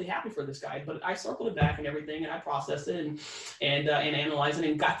was truly happy for this guy. But I circled it back and everything, and I processed it and analyzed it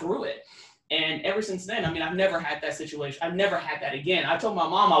and got through it. And ever since then, I mean, I've never had that situation. I've never had that again. I told my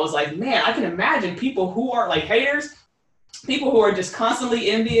mom, I was like, man, I can imagine people who are like haters, people who are just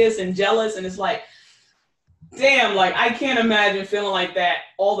constantly envious and jealous. And it's like, damn, like I can't imagine feeling like that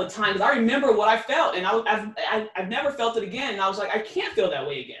all the time. Because I remember what I felt, and I've never felt it again. And I was like, I can't feel that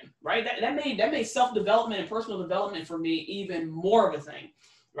way again, right? That made self-development and personal development for me even more of a thing,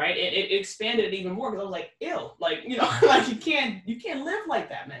 right? It expanded it even more because I was like, ew, like, you know, like you can't live like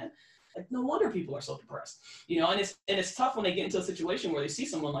that, man. Like no wonder people are so depressed, you know. And it's tough when they get into a situation where they see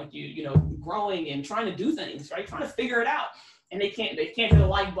someone like you know, growing and trying to do things, right? Trying to figure it out. And they can't hit a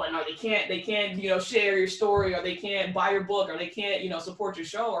like button, or they can't, you know, share your story, or they can't buy your book, or they can't, you know, support your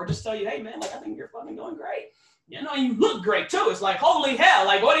show, or just tell you, hey man, like I think you're fucking doing great. You know, you look great too. It's like, holy hell,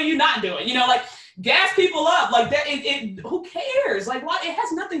 like what are you not doing? You know, like gas people up, like that. Who cares? Like what? It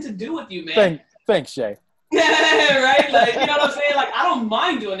has nothing to do with you, man. Thanks, Shay. Right? Like, you know what I'm saying? Like I don't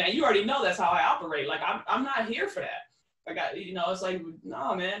mind doing that. You already know that's how I operate. Like I'm not here for that. Like you know, it's like,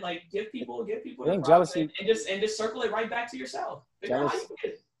 no, man. Like give people jealousy and just circle it right back to yourself.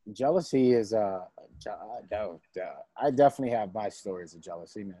 Jealousy is I definitely have my stories of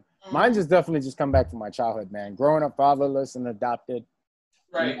jealousy, man. Mine just definitely just come back from my childhood, man. Growing up fatherless and adopted,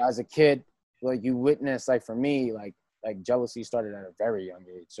 right? You know, as a kid, like you witness, like for me, like jealousy started at a very young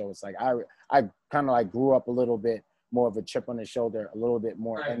age. So it's like I kind of like grew up a little bit more of a chip on the shoulder, a little bit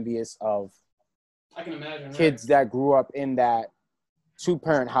more envious of. I can imagine kids that grew up in that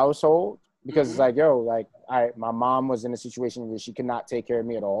 2-parent household, because it's like, yo, like my mom was in a situation where she could not take care of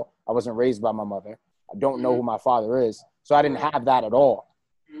me at all. I wasn't raised by my mother. I don't know who my father is. So I didn't have that at all.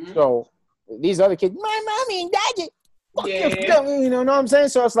 So these other kids, my mommy and daddy, you know what I'm saying?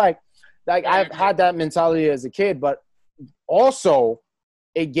 So it's like I've had that mentality as a kid, but also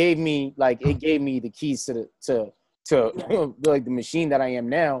it gave me the keys to like the machine that I am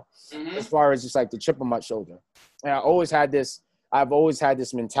now, as far as just like the chip on my shoulder. And I've always had this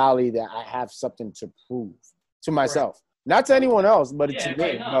mentality that I have something to prove to myself, not to anyone else, but to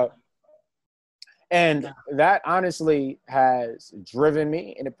me. And that honestly has driven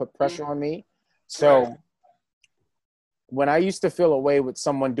me, and it put pressure on me. So when I used to feel away with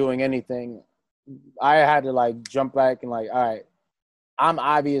someone doing anything, I had to like jump back and like, all right, I'm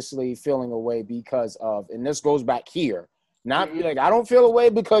obviously feeling away because of, and this goes back here, not like I don't feel away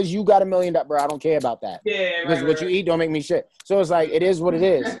because you got $1 million, bro. I don't care about that. Because what you eat don't make me shit. So it's like, it is what it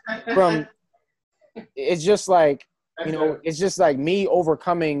is. It's just like, you know, it's just like me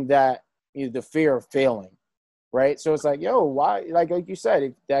overcoming that, you know, the fear of failing, right? So it's like, yo, why? Like you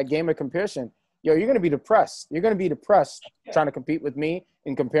said, that game of comparison, yo, you're gonna be depressed. You're gonna be depressed trying to compete with me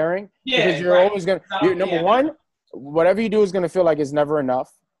and comparing, because you're always gonna. Number one, whatever you do is gonna feel like it's never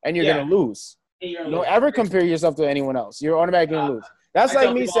enough, and you're gonna lose. Don't ever compare yourself to anyone else. You're automatically gonna lose. That's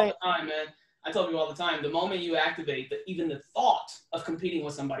like me saying, I tell people all the time, the moment you activate even the thought of competing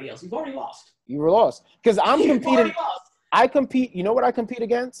with somebody else, you've already lost. You were lost. Because I'm competing. I compete. You know what I compete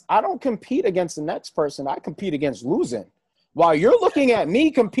against? I don't compete against the next person. I compete against losing. While you're looking at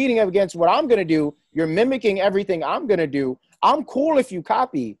me competing against what I'm going to do, you're mimicking everything I'm going to do. I'm cool if you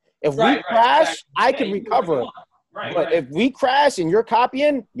copy. If we crash, I can recover. Right. But if we crash and you're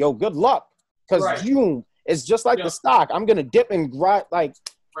copying, yo, good luck. Because it's just like the stock. I'm gonna dip and grind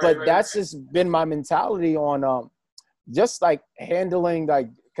but that's just been my mentality on just like handling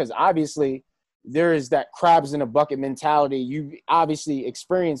because obviously there is that crabs in a bucket mentality. You obviously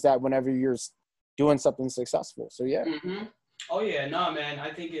experience that whenever you're doing something successful. So yeah. Mm-hmm. Oh yeah, no man.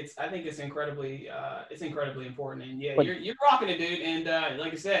 I think it's incredibly important. And yeah, but, you're rocking it, dude. And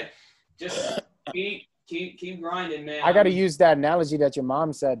like I said, just keep grinding, man. I got to use that analogy that your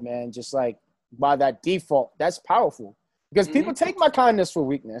mom said, man. Just like by that default, that's powerful because people take my kindness for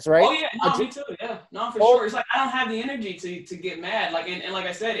weakness, right? Oh yeah, no, me too. Yeah, no, for sure. It's like I don't have the energy to get mad. Like and like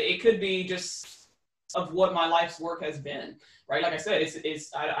I said, it could be just of what my life's work has been, right? Like I said,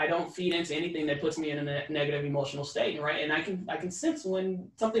 I don't feed into anything that puts me in a negative emotional state, right? And I can sense when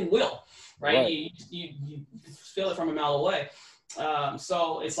something will, right? You feel it from a mile away.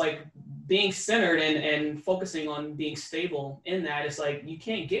 So it's like being centered and focusing on being stable in that. It's like you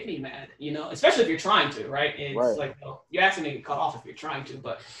can't get me mad, especially if you're trying to, right? It's like you actually get cut off if you're trying to,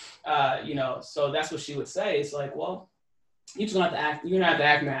 but so that's what she would say. It's like, well, you're gonna have to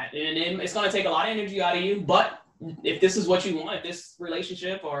act mad, and it's gonna take a lot of energy out of you. But if this is what you want, if this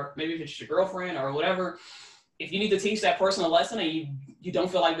relationship, or maybe if it's your girlfriend or whatever, if you need to teach that person a lesson and you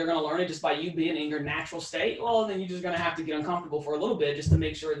don't feel like they're gonna learn it just by you being in your natural state, well, then you're just gonna have to get uncomfortable for a little bit just to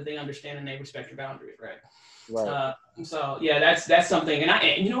make sure that they understand and they respect your boundaries, right? So yeah, that's something.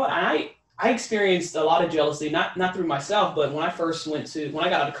 And you know what, I experienced a lot of jealousy, not through myself, but when I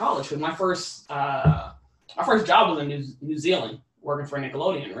got out of college, because my first job was in New Zealand, working for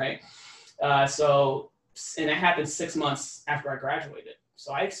Nickelodeon, right? And it happened 6 months after I graduated.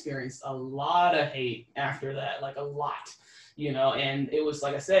 So I experienced a lot of hate after that, like a lot, and it was,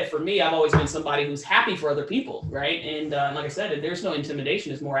 like I said, for me, I've always been somebody who's happy for other people, right? And like I said, there's no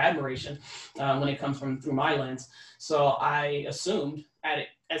intimidation, it's more admiration when it comes through my lens. So I assumed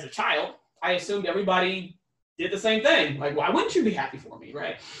as a child, everybody did the same thing. Like, why wouldn't you be happy for me,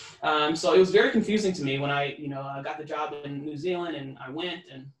 right? So it was very confusing to me when I got the job in New Zealand, and I went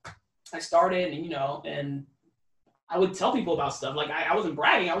and I started, and I would tell people about stuff. Like I wasn't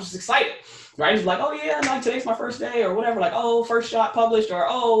bragging, I was just excited, right? Just like, oh yeah, like today's my first day or whatever. Like, oh, first shot published, or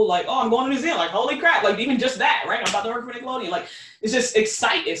oh, I'm going to New Zealand. Like, holy crap! Like even just that, right? I'm about to work for Nickelodeon. Like it's just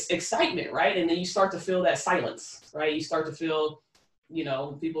excitement, right? And then you start to feel that silence, right? You start to feel,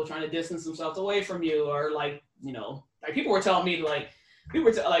 people trying to distance themselves away from you, or like people were telling me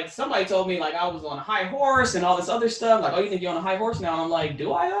somebody told me like I was on a high horse and all this other stuff. Like, oh, you think you're on a high horse now? And I'm like,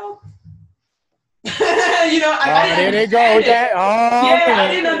 do I though? There they go. I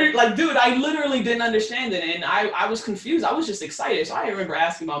didn't dude, I literally didn't understand it, and I was confused. I was just excited. So I remember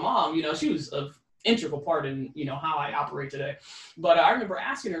asking my mom. She was an integral part in how I operate today. But I remember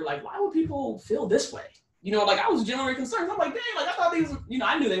asking her, like, why would people feel this way? I was genuinely concerned. I'm like, dang, like I thought these,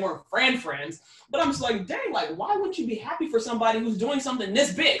 I knew they weren't friends, but I'm just like, dang, like why wouldn't you be happy for somebody who's doing something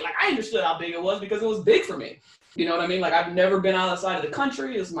this big? Like I understood how big it was because it was big for me. You know what I mean? Like I've never been outside of the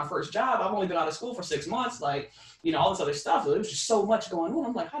country. This is my first job. I've only been out of school for 6 months. Like, all this other stuff. So there was just so much going on.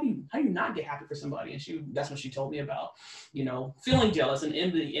 I'm like, how do you not get happy for somebody? And that's what she told me about, feeling jealous and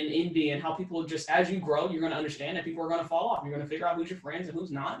envy and how people just, as you grow, you're going to understand that people are going to fall off. You're going to figure out who's your friends and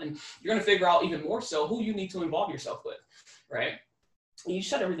who's not. And you're going to figure out even more so who you need to involve yourself with, right? And you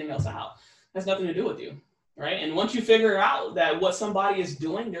shut everything else out. It has nothing to do with you, right? And once you figure out that what somebody is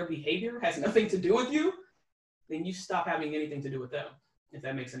doing, their behavior has nothing to do with you, then you stop having anything to do with them, if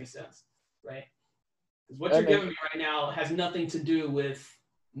that makes any sense, right? Because what you're giving me right now has nothing to do with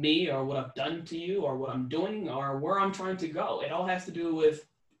me or what I've done to you or what I'm doing or where I'm trying to go. It all has to do with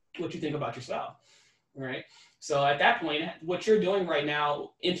what you think about yourself, right? So at that point, what you're doing right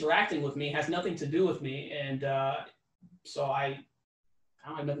now, interacting with me, has nothing to do with me. And so I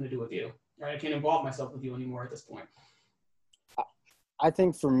don't have nothing to do with you, right? I can't involve myself with you anymore at this point. I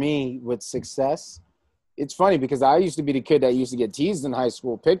think for me, with success, it's funny because I used to be the kid that used to get teased in high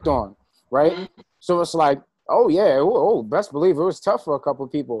school, picked on, right? Mm-hmm. So it's like, oh yeah, best believe it was tough for a couple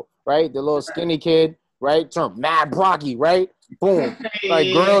of people, right? The little skinny kid, right? Turned mad Brocky, right? Boom.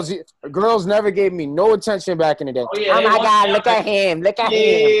 Like girls never gave me no attention back in the day. Oh my God, look at him. Look at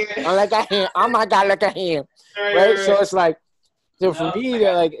him. Oh, look at him. Oh my God, look at him. Right? So it's like, so for me,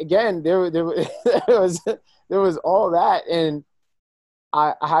 like, again, there was all that. And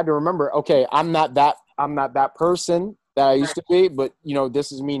I had to remember, okay, I'm not that person that I used to be, but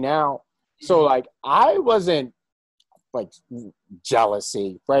this is me now. So like, I wasn't like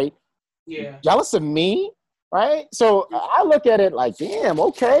jealousy, right? Yeah. Jealous of me, right? So I look at it like, damn,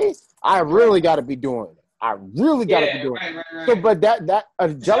 okay, I really got to be doing it. I really got to be doing. Right. So, but that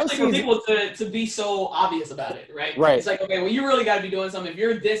jealousy for people to be so obvious about it, right? Right. It's like, okay, well, you really got to be doing something. If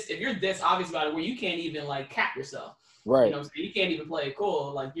you're this obvious about it, where you can't even like cap yourself, right? You know what I'm saying? You can't even play it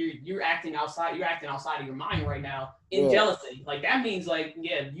cool. Like you're acting outside. You're acting outside of your mind right now in jealousy. Like that means like,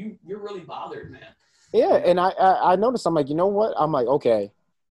 yeah, you're really bothered, man. Yeah, and I noticed. I'm like, you know what? I'm like, okay,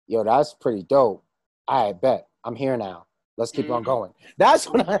 yo, that's pretty dope. I bet I'm here now. Let's keep on going. That's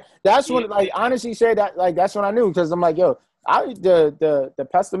when like honestly say that like that's when I knew, because I'm like, yo, the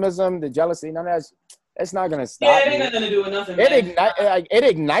pessimism, the jealousy, none of that's not gonna stop. Yeah, it ain't nothing to do with nothing. It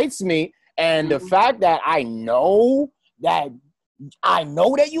ignites me, and the fact that I know that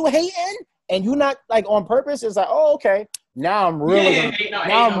you hating and you not like on purpose, is like, oh, okay. Now I'm really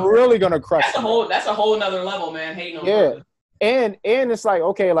really gonna crush. That's a whole nother level, man. Hating on purpose. And it's like,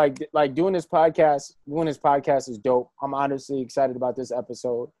 okay, like doing this podcast is dope. I'm honestly excited about this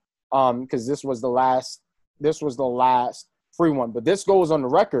episode, because this was the last free one, but this goes on the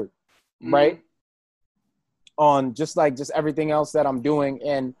record, right? On just everything else that I'm doing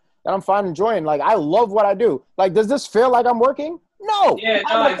and that I'm finding joy in. Like, I love what I do. Like, does this feel like I'm working? No. Yeah,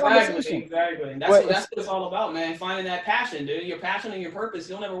 no, exactly. That's what it's all about, man. Finding that passion, dude. Your passion and your purpose.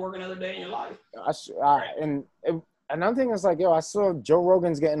 You'll never work another day in your life. Another thing is like, yo, I saw Joe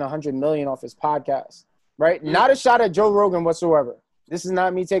Rogan's getting 100 million off his podcast, right? Not a shot at Joe Rogan whatsoever. This is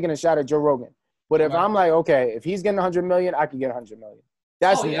not me taking a shot at Joe Rogan. But if I'm like, okay, if he's getting 100 million, I could get 100 million.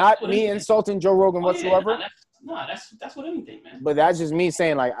 That's not me insulting Joe Rogan whatsoever. That's what anything, man. But that's just me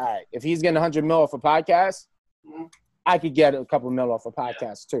saying, like, all right, if he's getting 100 mil off a podcast, I could get a couple mil off a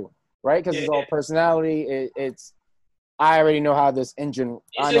podcast too, right? Because it's all personality. I already know how this engine.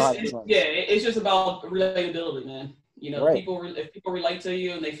 It's just about relatability, man. You know, if people relate to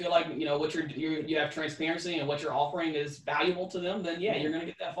you and they feel like, you know, what you have transparency and what you're offering is valuable to them, then you're gonna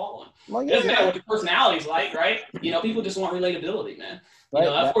get that following. Well, it doesn't matter what your personality's like, right? You know, people just want relatability, man. You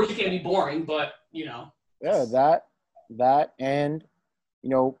know, of course you can't be boring, but you know. Yeah, that and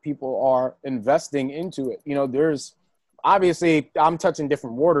you know, people are investing into it. You know, there's obviously I'm touching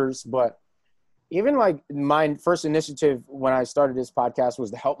different waters, but even like my first initiative when I started this podcast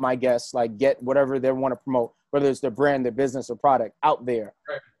was to help my guests like get whatever they want to promote, whether it's their brand, their business, or product out there.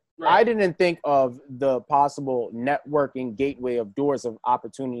 Right. I didn't think of the possible networking gateway of doors of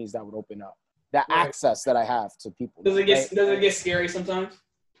opportunities that would open up, the access that I have to people. Does it get scary sometimes?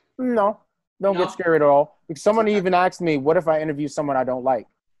 No, don't get scared at all. Because someone even asked me, what if I interview someone I don't like?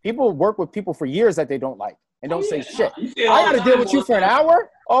 People work with people for years that they don't like and don't say shit. I got to deal with you for an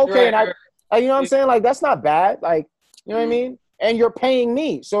hour? Okay, you know what I'm saying? Like, that's not bad. Like, you know what I mean? And you're paying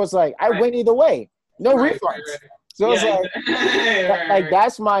me. So it's like, I win either way. No refunds. So it's like,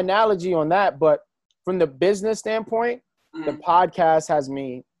 that's my analogy on that. But from the business standpoint, the podcast has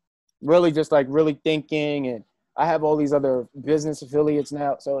me really just like really thinking, and I have all these other business affiliates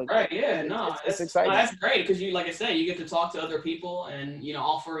now. So it's exciting. That's great because you, like I said, you get to talk to other people and, you know,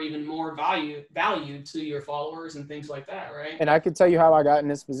 offer even more value to your followers and things like that, right? And I could tell you how I got in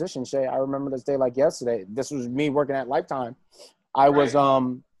this position, Shay. I remember this day like yesterday. This was me working at Lifetime. I was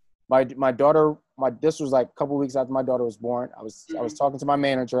my daughter. This was like a couple weeks after my daughter was born. I was talking to my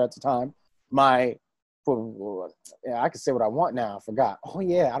manager at the time. I can say what I want now. I forgot. Oh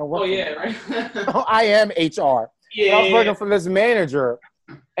yeah, I don't work. Right. I am HR. Yeah. I was working for this manager,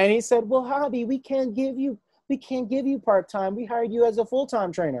 and he said, "Well, Hobby, we can't give you part time. We hired you as a full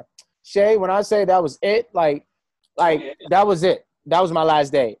time trainer." Shay, when I say that was it, that was it. That was my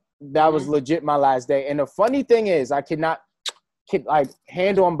last day. That was legit my last day. And the funny thing is, I cannot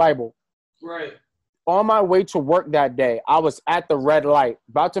hand on Bible. Right. On my way to work that day, I was at the red light,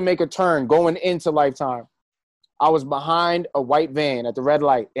 about to make a turn, going into Lifetime. I was behind a white van at the red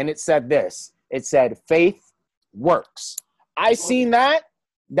light, and it said this. It said, "Faith works." I seen that.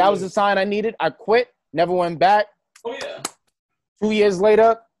 That was the sign I needed. I quit, never went back. Oh, yeah. 2 years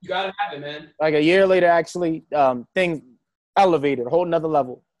later. You got to have it, man. Like a year later, actually, things elevated, a whole nother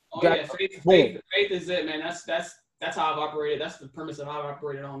level. Oh, yeah. Faith is it, man. That's how I've operated. That's the premise that I've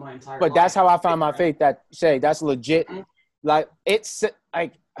operated on my entire life. But that's how I found my faith. That's legit. Like, it's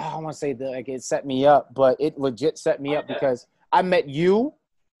like, I don't want to say that like it set me up, but it legit set me up because I met you,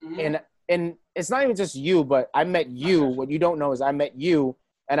 and it's not even just you, but I met you. What you don't know is I met you,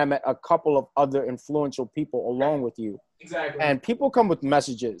 and I met a couple of other influential people along with you. Exactly. And people come with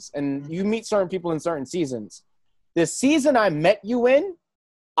messages, and you meet certain people in certain seasons. The season I met you in,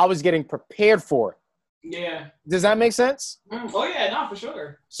 I was getting prepared for it. Yeah. Does that make sense? Oh yeah, no, for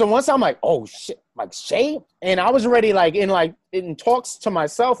sure. So once I'm like, oh shit, like Shay, and I was already in talks to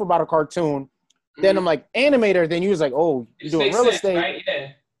myself about a cartoon. Then I'm like, Animator. Then you was like, oh, you're doing real estate. Right?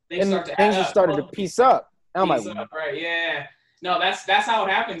 Yeah. Things just started to piece up. I'm like, Ease up, right? Yeah. No, that's how it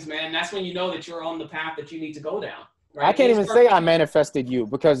happens, man. That's when you know that you're on the path that you need to go down. Right? I can't even say I manifested you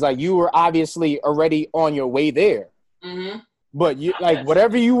because like you were obviously already on your way there. Mm-hmm. But you like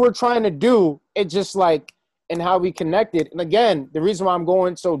whatever you were trying to do, it just like and how we connected. And again, the reason why I'm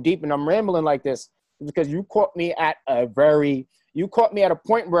going so deep and I'm rambling like this is because you caught me at a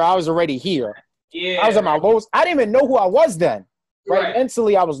point where I was already here. Yeah. I was at my lowest. I didn't even know who I was then. Right?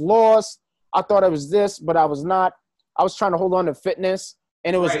 Mentally, I was lost. I thought I was this, but I was not. I was trying to hold on to fitness,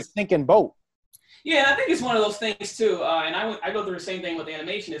 and it was a sinking boat. Yeah, and I think it's one of those things too. And I go through the same thing with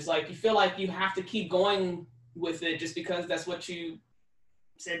animation. It's like you feel like you have to keep going with it just because that's what you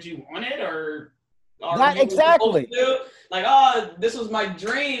said you wanted, or not exactly. Like, oh, this was my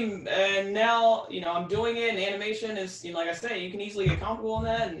dream, and now I'm doing it. And animation is, like I say, you can easily get comfortable in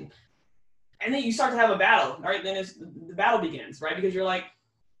that, and then you start to have a battle, right? Then the battle begins, right? Because you're like,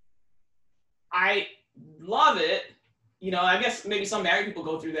 I love it. I guess maybe some married people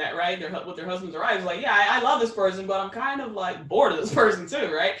go through that, right? With their husbands or wives, like, yeah, I love this person, but I'm kind of like bored of this person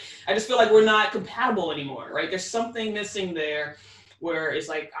too, right? I just feel like we're not compatible anymore, right? There's something missing there, where it's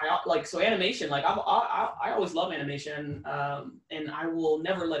like so animation, like I always love animation, and I will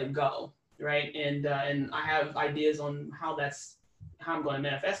never let it go, right? And I have ideas on how I'm going to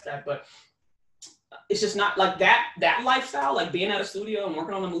manifest that, but it's just not like that lifestyle, like being at a studio and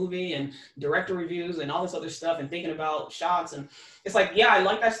working on a movie and director reviews and all this other stuff and thinking about shots. And it's like, yeah, I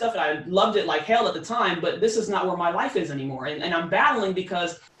like that stuff and I loved it like hell at the time, but this is not where my life is anymore. And I'm battling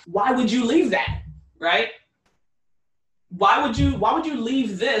because why would you leave that, right? Why would you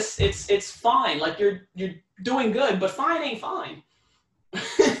leave this? It's fine. Like you're doing good, but fine ain't fine.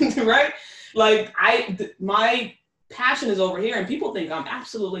 Right? Like my passion is over here, and people think I'm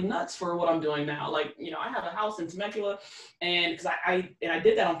absolutely nuts for what I'm doing now. Like, I have a house in Temecula, and because I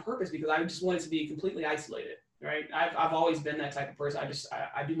did that on purpose because I just wanted to be completely isolated, right? I've always been that type of person.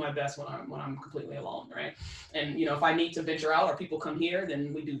 I do my best when I'm completely alone, right? And if I need to venture out or people come here,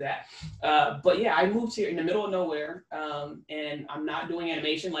 then we do that. But yeah, I moved here in the middle of nowhere, and I'm not doing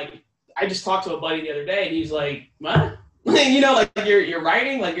animation. Like, I just talked to a buddy the other day, and he's like, "What? Like you're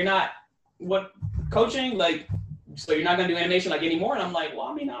writing, like you're not coaching, like." So you're not going to do animation like anymore? And I'm like, well,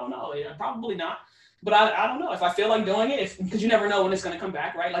 I mean, I don't know. Yeah, probably not. But I don't know if I feel like doing it, because you never know when it's going to come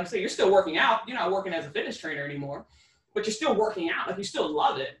back, right? Like I say, you're still working out. You're not working as a fitness trainer anymore, but you're still working out. Like you still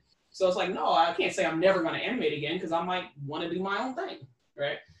love it. So it's like, no, I can't say I'm never going to animate again because I might want to do my own thing,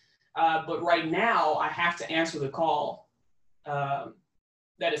 right? But right now I have to answer the call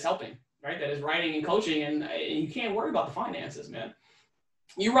that is helping, right? That is writing and coaching, and you can't worry about the finances, man.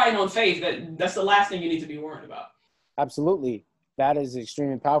 You're writing on faith. That's the last thing you need to be worried about. Absolutely. That is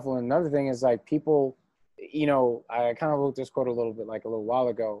extremely powerful. And another thing is like people, I kind of wrote this quote a little while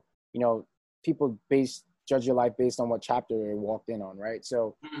ago, people judge your life based on what chapter they walked in on, right?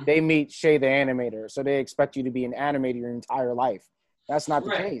 So they meet Shay the animator, so they expect you to be an animator your entire life. That's not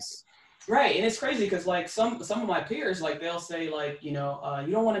the case. Right. And it's crazy because like some of my peers, like they'll say like, you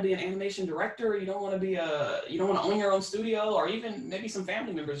don't want to be an animation director, you don't want to own your own studio, or even maybe some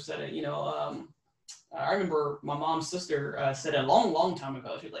family members said it, I remember my mom's sister said it a long, long time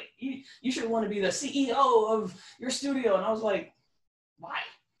ago. She was like, you should want to be the CEO of your studio. And I was like, why?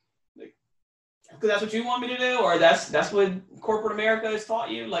 Like, because that's what you want me to do? Or that's what corporate America has taught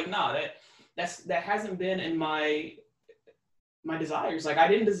you? Like, no, that hasn't been in my desires. Like, I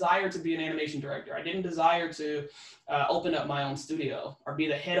didn't desire to be an animation director. I didn't desire to open up my own studio or be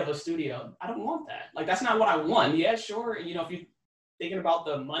the head of a studio. I don't want that. Like, that's not what I want. Yeah, sure. If you thinking about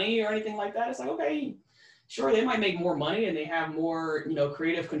the money or anything like that, it's like, okay, sure, they might make more money and they have more,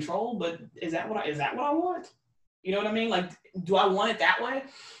 creative control, but is that what I want? You know what I mean? Like, do I want it that way?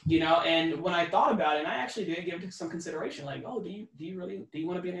 And when I thought about it, and I actually did give it some consideration, like, oh, do you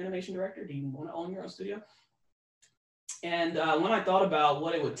want to be an animation director? Do you want to own your own studio? And when I thought about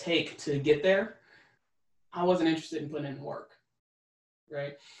what it would take to get there, I wasn't interested in putting in work,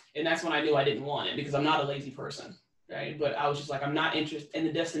 right? And that's when I knew I didn't want it, because I'm not a lazy person. Right? But I was just like, I'm not interested, and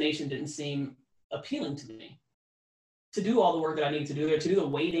the destination didn't seem appealing to me to do all the work that I need to do there, to do the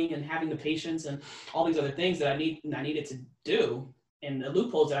waiting and having the patience and all these other things that I needed to do, and the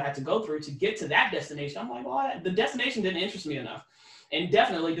loopholes that I had to go through to get to that destination. I'm like, well, the destination didn't interest me enough, and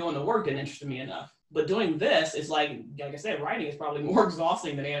definitely doing the work didn't interest me enough. But doing this is like I said, writing is probably more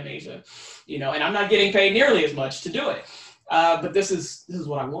exhausting than animation, and I'm not getting paid nearly as much to do it. But this is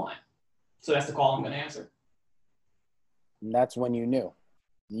what I want. So that's the call I'm going to answer. And that's when you knew.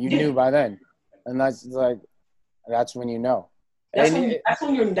 You knew by then, and that's when you know. That's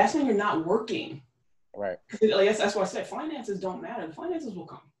when you're not working. Right. That's why I said finances don't matter. The finances will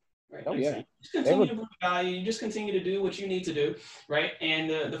come. right? Oh, Like yeah. just continue to bring value. You just continue to do what you need to do, right? And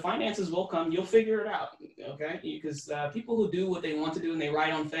the finances will come. You'll figure it out, okay? Because people who do what they want to do and they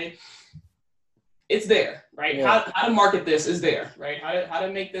ride on faith, it's there, right? Yeah. How to market this is there, right? How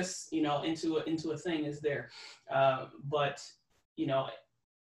to make this, you know, into a thing is there. But, you know,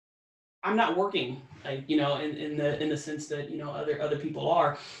 I'm not working, you know, in the sense that, you know, other people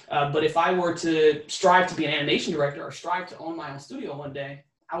are. But if I were to strive to be an animation director or strive to own my own studio one day,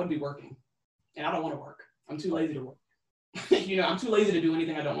 I would be working, and I don't want to work. I'm too lazy to work. You know, I'm too lazy to do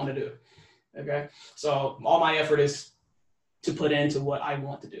anything I don't want to do. Okay, so all my effort is to put into what I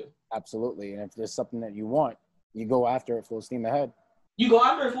want to do. Absolutely. And if there's something that you want, you go after it full steam ahead. You go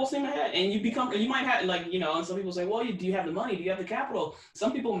after it full steam ahead, and you might have, like, you know, and some people say, well, do you have the money? Do you have the capital?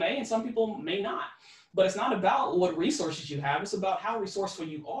 Some people may, and some people may not. But it's not about what resources you have. It's about how resourceful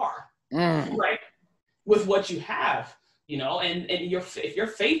you are, right? With what you have, you know, and if your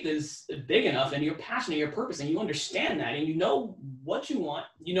faith is big enough and you're passionate, your purpose, and you understand that, and you know what you want,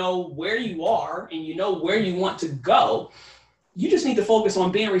 you know where you are, and you know where you want to go, you just need to focus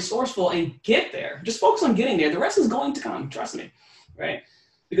on being resourceful and get there. Just focus on getting there. The rest is going to come. Trust me. Right?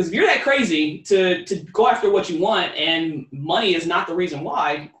 Because if you're that crazy to go after what you want and money is not the reason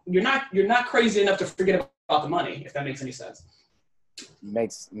why, you're not crazy enough to forget about the money, if that makes any sense.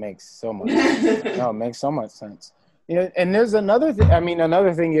 Makes so much sense. No, it makes so much sense. You know, and there's another thing. I mean,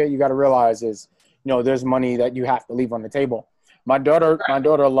 another thing you got to realize is, you know, there's money that you have to leave on the table. My daughter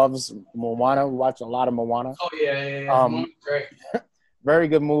loves Moana. We watch a lot of Moana. Oh yeah. Great. Very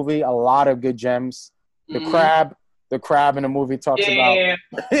good movie. A lot of good gems. The crab in the movie talks about,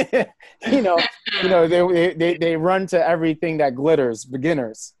 you know, they run to everything that glitters,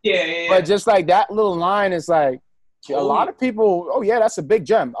 beginners. Yeah. But just like that little line is like, a lot of people, oh yeah, that's a big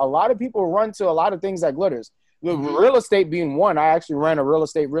gem. A lot of people run to a lot of things that glitters. Real estate being one. I actually ran a real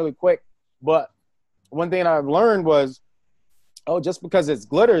estate really quick. But one thing I've learned was, oh, just because it's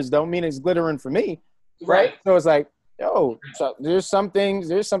glitters don't mean it's glittering for me. Right? So it's like, yo, so there's some things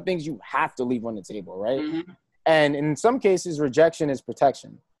you have to leave on the table, right? And in some cases, rejection is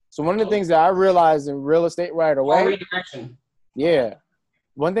protection. So one of the things that I realized in real estate right away. Redirection. Yeah.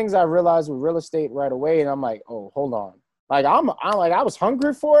 One thing I realized with real estate right away, and I'm like, oh, hold on. Like I was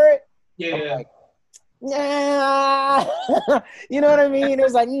hungry for it. Yeah. I'm like, nah. You know what I mean? It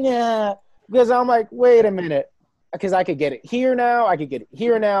was like, nah. Because I'm like, wait a minute. Because I could get it here now. I could get it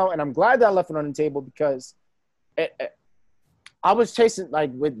here now. And I'm glad that I left it on the table because I was chasing, like,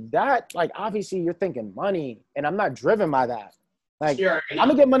 with that, like, obviously you're thinking money, and I'm not driven by that. Like, I'm going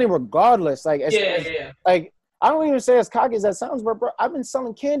to get money regardless. Like, like, I don't even say as cocky as that sounds, but, bro, I've been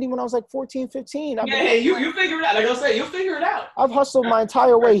selling candy when I was like 14, 15. You figure it out. Like I say, you'll figure it out. I've hustled my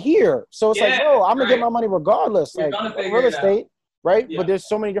entire way here. So it's like, bro, I'm going to get my money regardless. Like, real estate, right? Yeah. But there's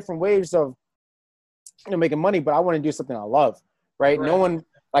so many different ways of, you know, making money, but I want to do something I love, right? No one,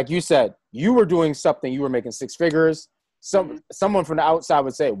 like you said, you were doing something, you were making six figures. Someone from the outside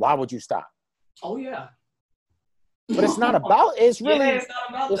would say, why would you stop? Oh yeah. But it's not about, it's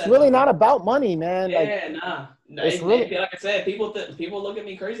really not about money, man. It's really, like I said, people look at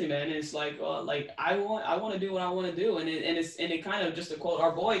me crazy, man. And it's like, well, like I want to do what I want to do. And it kind of, just to quote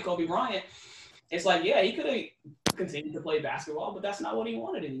our boy, Kobe Bryant, it's like, yeah, he could have continued to play basketball, but that's not what he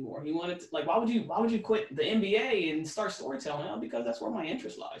wanted anymore. He wanted to, like, why would you quit the NBA and start storytelling? Well, because that's where my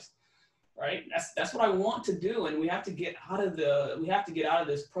interest lies. Right. That's what I want to do. And we have to get out of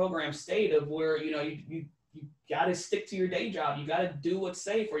this program state of where, you know, you got to stick to your day job. You got to do what's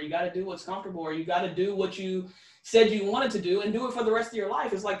safe, or you got to do what's comfortable, or you got to do what you said you wanted to do and do it for the rest of your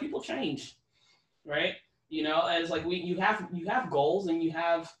life. It's like people change. Right. You know, and it's like you have goals, and you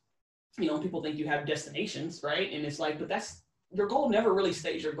have, you know, people think you have destinations. Right. And it's like, but that's, your goal never really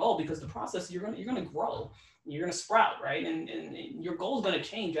stays your goal, because the process, you're going to grow, you're going to sprout. Right. And your goal is going to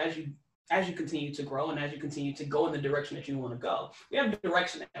change as you continue to grow and as you continue to go in the direction that you want to go. We have a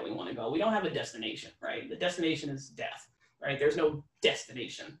direction that we want to go. We don't have a destination, right? The destination is death, right? There's no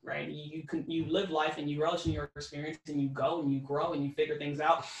destination, right? You live life and you relish in your experience, and you go and you grow and you figure things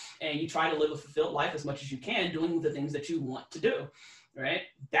out, and you try to live a fulfilled life as much as you can, doing the things that you want to do, right?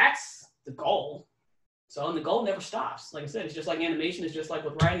 That's the goal. So, and the goal never stops. Like I said, it's just like animation. It's just like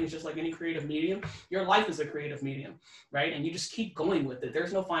with writing. It's just like any creative medium. Your life is a creative medium, right? And you just keep going with it.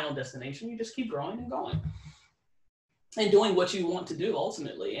 There's no final destination. You just keep growing and going and doing what you want to do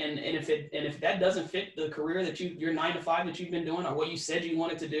ultimately. And if that doesn't fit the career that your 9 to 5 that you've been doing, or what you said you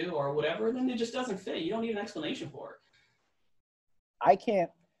wanted to do, or whatever, then it just doesn't fit. You don't need an explanation for it. I can't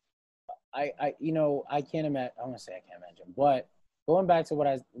imagine, but going back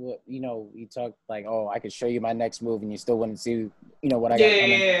to you talked like, oh, I could show you my next move and you still wouldn't see, what I got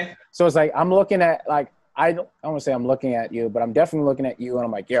coming. Yeah. So it's like, I'm looking at, like, I don't want to say I'm looking at you, but I'm definitely looking at you and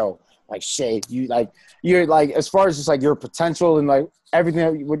I'm like, yo, like, Shay, you're like, as far as just like your potential and like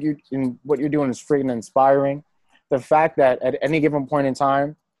everything what you're doing is freaking inspiring. The fact that at any given point in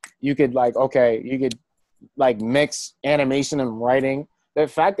time, you could like mix animation and writing. The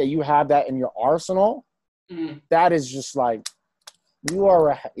fact that you have that in your arsenal, that is just like, you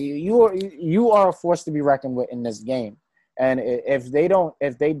are a force to be reckoned with in this game. And if they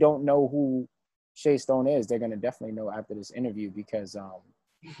don't know who Shay Stone is, they're gonna definitely know after this interview because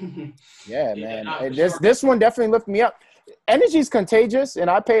yeah, man, this one definitely lifted me up. Energy is contagious, and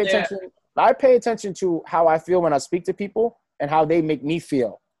I pay attention. Yeah. I pay attention to how I feel when I speak to people and how they make me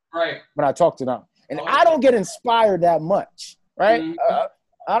feel when I talk to them. And I don't get inspired that much, right? Mm-hmm.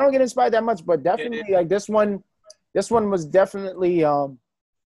 I don't get inspired that much, but definitely like this one was definitely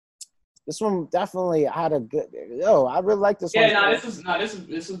this one definitely had a good. I really like this one. Yeah, this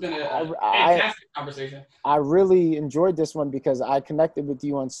has been a fantastic conversation. I really enjoyed this one because I connected with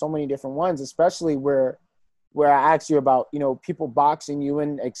you on so many different ones, especially where I asked you about people boxing you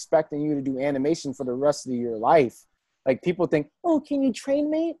and expecting you to do animation for the rest of your life. Like people think, oh, can you train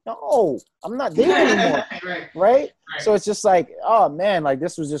me? No, I'm not there anymore. Right? So it's just like, oh man, like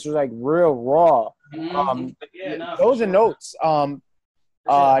this was just like real raw. Those are notes.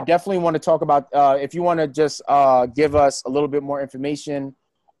 Definitely want to talk about if you want to just give us a little bit more information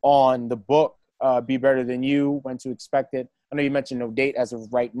on the book, Be Better Than You, when to expect it. I know you mentioned no date as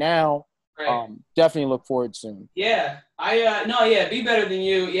of right now. Right. Definitely look forward soon. Yeah, Be Better Than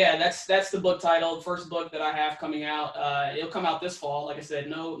You. Yeah, that's the book title, first book that I have coming out. It'll come out this fall. Like I said,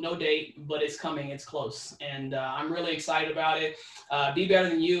 no date, but it's coming. It's close, and I'm really excited about it. Be Better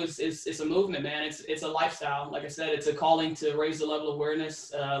Than You is a movement, man. It's a lifestyle. Like I said, it's a calling to raise the level of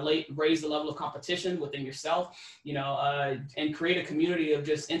awareness, raise the level of competition within yourself, and create a community of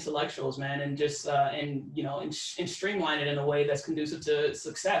just intellectuals, man, and just and streamline it in a way that's conducive to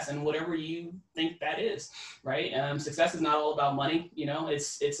success and whatever you think that is, right? Success is not all about money.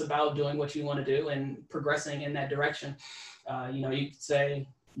 It's about doing what you want to do and progressing in that direction. You could say,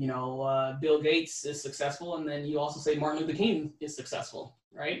 Bill Gates is successful, and then you also say Martin Luther King is successful,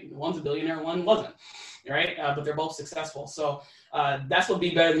 right? One's a billionaire, one wasn't, right? But they're both successful. So that's what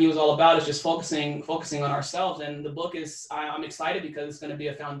Be Better Than You is all about, is just focusing on ourselves. And the book is, I'm excited because it's going to be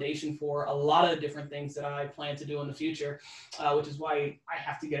a foundation for a lot of different things that I plan to do in the future, which is why I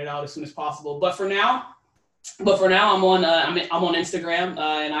have to get it out as soon as possible. But for now, I'm on Instagram,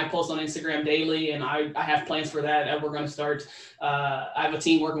 and I post on Instagram daily, and I have plans for that. We're going to start. I have a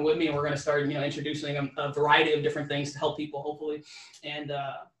team working with me, and we're going to start, introducing a variety of different things to help people, hopefully. And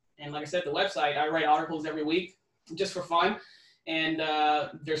like I said, the website, I write articles every week just for fun, and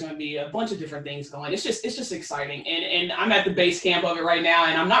there's going to be a bunch of different things going. It's just exciting, and I'm at the base camp of it right now,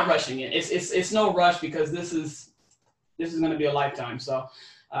 and I'm not rushing it. It's no rush because this is going to be a lifetime. So.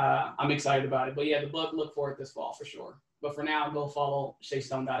 I'm excited about it. But yeah, the book, look for it this fall for sure. But for now, go follow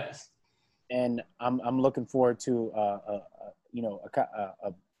ShayStone.s. And I'm looking forward to a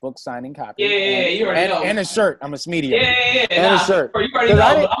book signing copy. Yeah, you already know. And a shirt. I'm a Smedium. Yeah. And a shirt. You already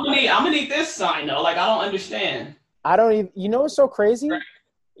know. I'm gonna need this sign though. Like I don't understand. I don't even. What's so crazy? Right.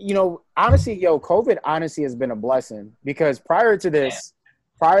 Honestly, COVID honestly has been a blessing because prior to this,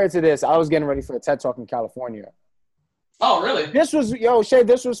 I was getting ready for a TED Talk in California. Oh, really? This was, Shay,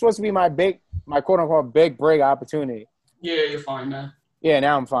 this was supposed to be my quote unquote big break opportunity. Yeah, you're fine, man. Yeah,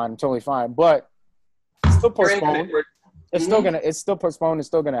 now I'm fine. I'm totally fine. But it's still postponed. It's still postponed. It's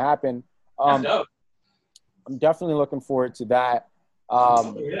still gonna happen. That's dope. I'm definitely looking forward to that.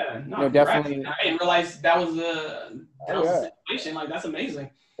 Definitely. I didn't realize that was a situation. Like that's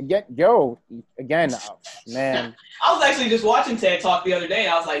amazing. Again, man. I was actually just watching TED Talk the other day,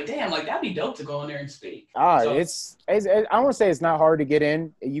 and I was like, damn, like that'd be dope to go in there and speak. I want to say it's not hard to get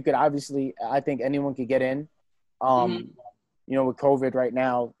in. You could obviously, I think anyone could get in. With COVID right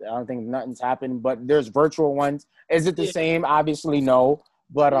now, I don't think nothing's happened, but there's virtual ones. Is it the same? Obviously, no.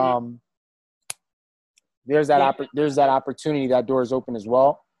 But there's that opportunity. That door is open as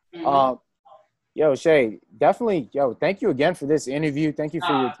well. Shay, definitely, thank you again for this interview. Thank you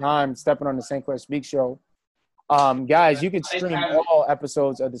for your time stepping on the St. Clair Speak Show. Guys, you can stream all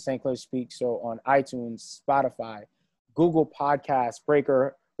episodes of the St. Clair Speak Show on iTunes, Spotify, Google Podcasts,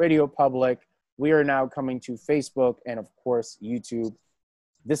 Breaker, Radio Public. We are now coming to Facebook and, of course, YouTube.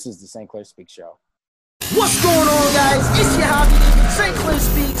 This is the St. Clair Speak Show. What's going on, guys? It's your hobby, St. Clair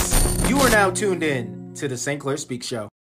Speaks. You are now tuned in to the St. Clair Speak Show.